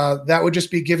 That would just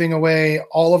be giving away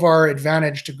all of our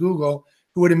advantage to Google,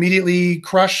 who would immediately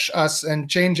crush us and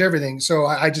change everything. So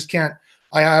I just can't.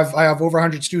 I have over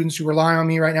 100 students who rely on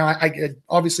me right now.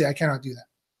 Obviously I cannot do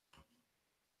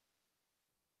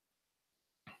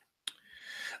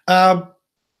that.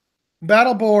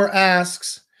 Battlebore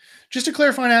asks, just to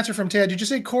clarify an answer from Ted, did you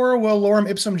say Quora will lorem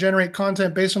ipsum generate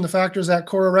content based on the factors that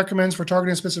Quora recommends for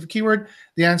targeting a specific keyword?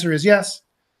 The answer is yes.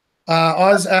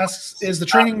 Oz asks, is the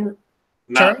training...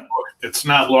 It's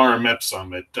not lorem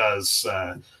ipsum. It does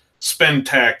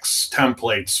Spintax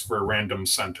templates for random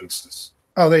sentences.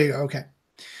 Oh, there you go. Okay.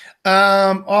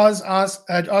 Oz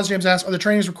James asks, are the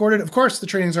trainings recorded? Of course, the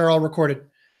trainings are all recorded.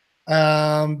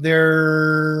 That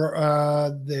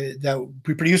would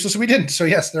be pretty useless if we didn't. So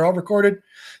yes, they're all recorded.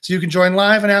 So you can join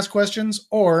live and ask questions,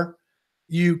 or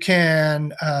you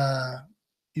can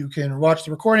watch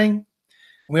the recording.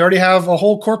 We already have a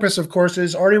whole corpus of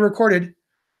courses already recorded.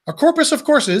 A corpus of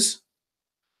courses,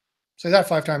 say that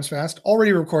 5 times fast,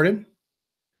 already recorded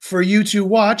for you to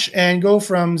watch and go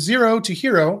from zero to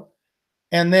hero.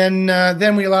 And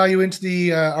then we allow you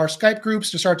into our Skype groups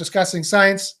to start discussing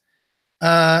science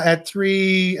at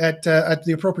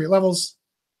the appropriate levels.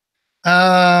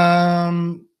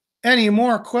 Any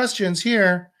more questions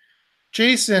here?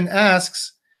 Jason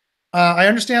asks, I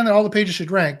understand that all the pages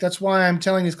should rank. That's why I'm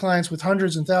telling these clients with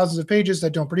hundreds and thousands of pages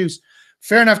that don't produce.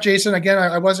 Fair enough, Jason. Again,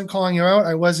 I wasn't calling you out.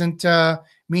 I wasn't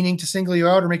meaning to single you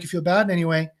out or make you feel bad in any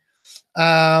way.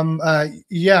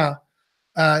 Yeah,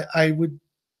 I would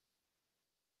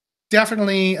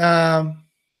definitely, yeah,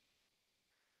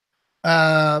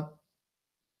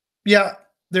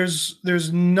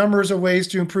 there's numbers of ways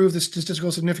to improve the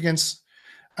statistical significance.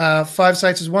 5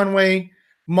 sites is one way,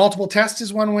 multiple tests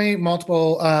is one way,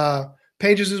 multiple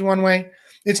pages is one way.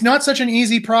 It's not such an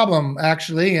easy problem,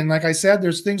 actually. And like I said,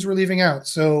 there's things we're leaving out.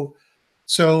 So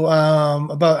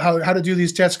about how to do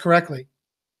these tests correctly.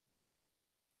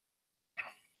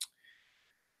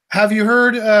 Have you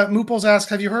heard, Mooples asks,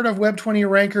 have you heard of Web20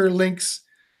 ranker links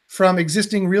from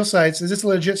existing real sites? Is this a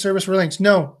legit service for links?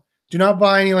 No, do not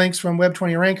buy any links from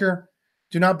Web20 ranker.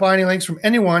 Do not buy any links from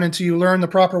anyone until you learn the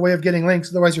proper way of getting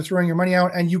links. Otherwise, you're throwing your money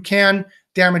out and you can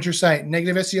damage your site.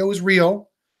 Negative SEO is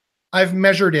real. I've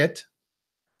measured it.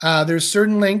 There's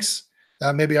certain links,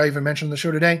 maybe I even mentioned on the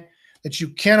show today, that you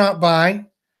cannot buy,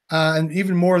 and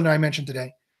even more than I mentioned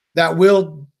today, that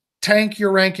will tank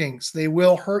your rankings. They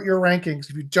will hurt your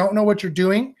rankings. If you don't know what you're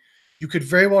doing, you could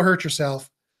very well hurt yourself.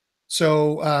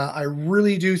 So I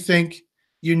really do think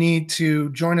you need to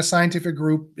join a scientific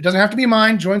group. It doesn't have to be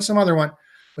mine. Join some other one.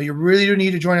 But you really do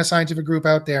need to join a scientific group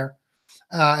out there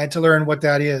and to learn what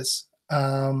that is.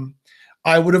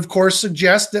 I would, of course,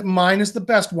 suggest that mine is the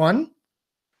best one.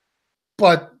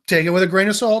 But take it with a grain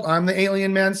of salt. I'm the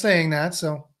alien man saying that.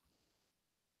 So,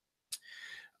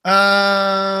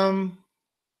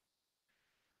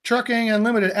 Trucking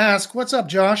Unlimited asks, "What's up,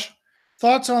 Josh?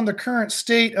 Thoughts on the current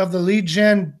state of the lead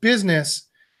gen business?"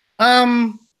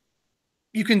 You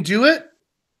can do it.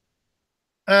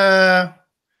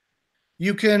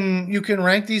 You can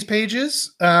rank these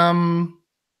pages. Do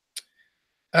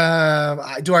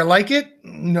I like it?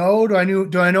 No.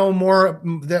 Do I know more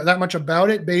that much about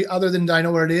it other than I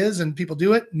know what it is and people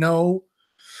do it? No.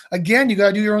 Again, you got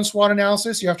to do your own SWOT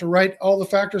analysis. You have to write all the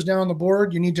factors down on the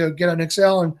board. You need to get an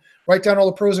Excel and write down all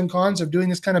the pros and cons of doing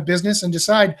this kind of business and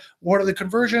decide what are the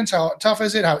conversions, how tough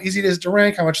is it, how easy it is to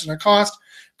rank, how much is it going to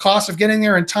cost of getting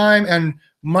there, and time and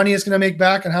money it's going to make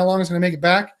back, and how long it's going to make it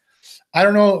back. I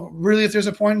don't know really if there's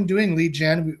a point in doing lead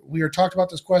gen. We were talked about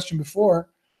this question before.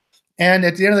 And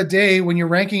at the end of the day, when you're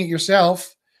ranking it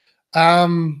yourself, do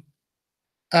you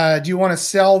want to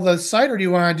sell the site or do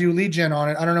you want to do lead gen on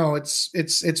it? I don't know. It's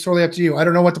totally up to you. I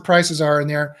don't know what the prices are in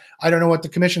there. I don't know what the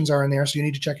commissions are in there. So you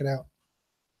need to check it out.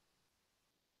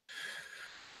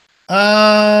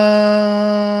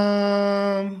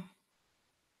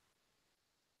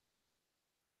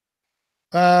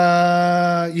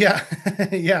 Yeah.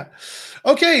 Yeah.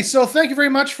 Okay. So thank you very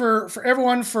much for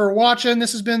everyone for watching.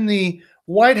 This has been the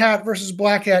White Hat versus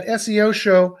Black Hat SEO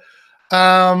show.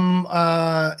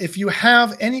 If you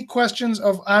have any questions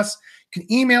of us, you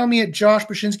can email me at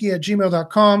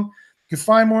joshbashinsky@gmail.com. You can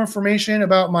find more information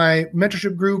about my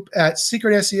mentorship group at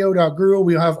secretseo.guru.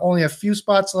 We have only a few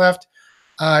spots left.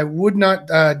 I would not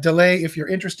delay if you're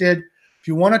interested. If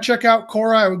you want to check out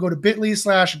Quora, I would go to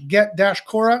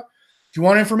bit.ly/get-Quora. If you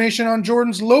want information on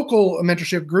Jordan's local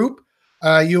mentorship group,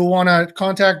 you'll want to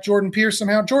contact Jordan Pierce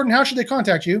somehow. Jordan, how should they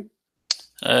contact you?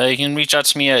 You can reach out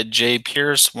to me at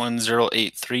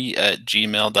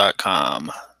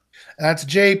jpierce1083@gmail.com. That's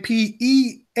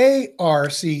JPEARCE.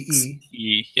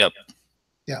 Yep.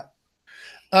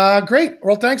 Yeah. Great.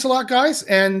 Well, thanks a lot, guys.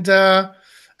 And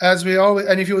as we always,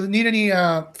 and if you need any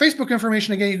Facebook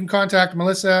information, again, you can contact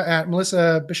Melissa at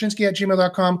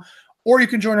melissabashinsky@gmail.com, or you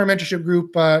can join our mentorship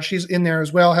group. She's in there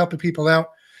as well, helping people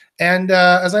out. And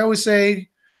as I always say,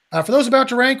 for those about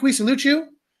to rank, we salute you.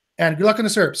 And good luck in the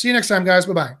SERP. See you next time, guys.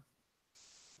 Bye-bye.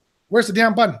 Where's the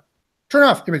damn button? Turn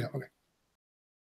off. Here we go. Okay.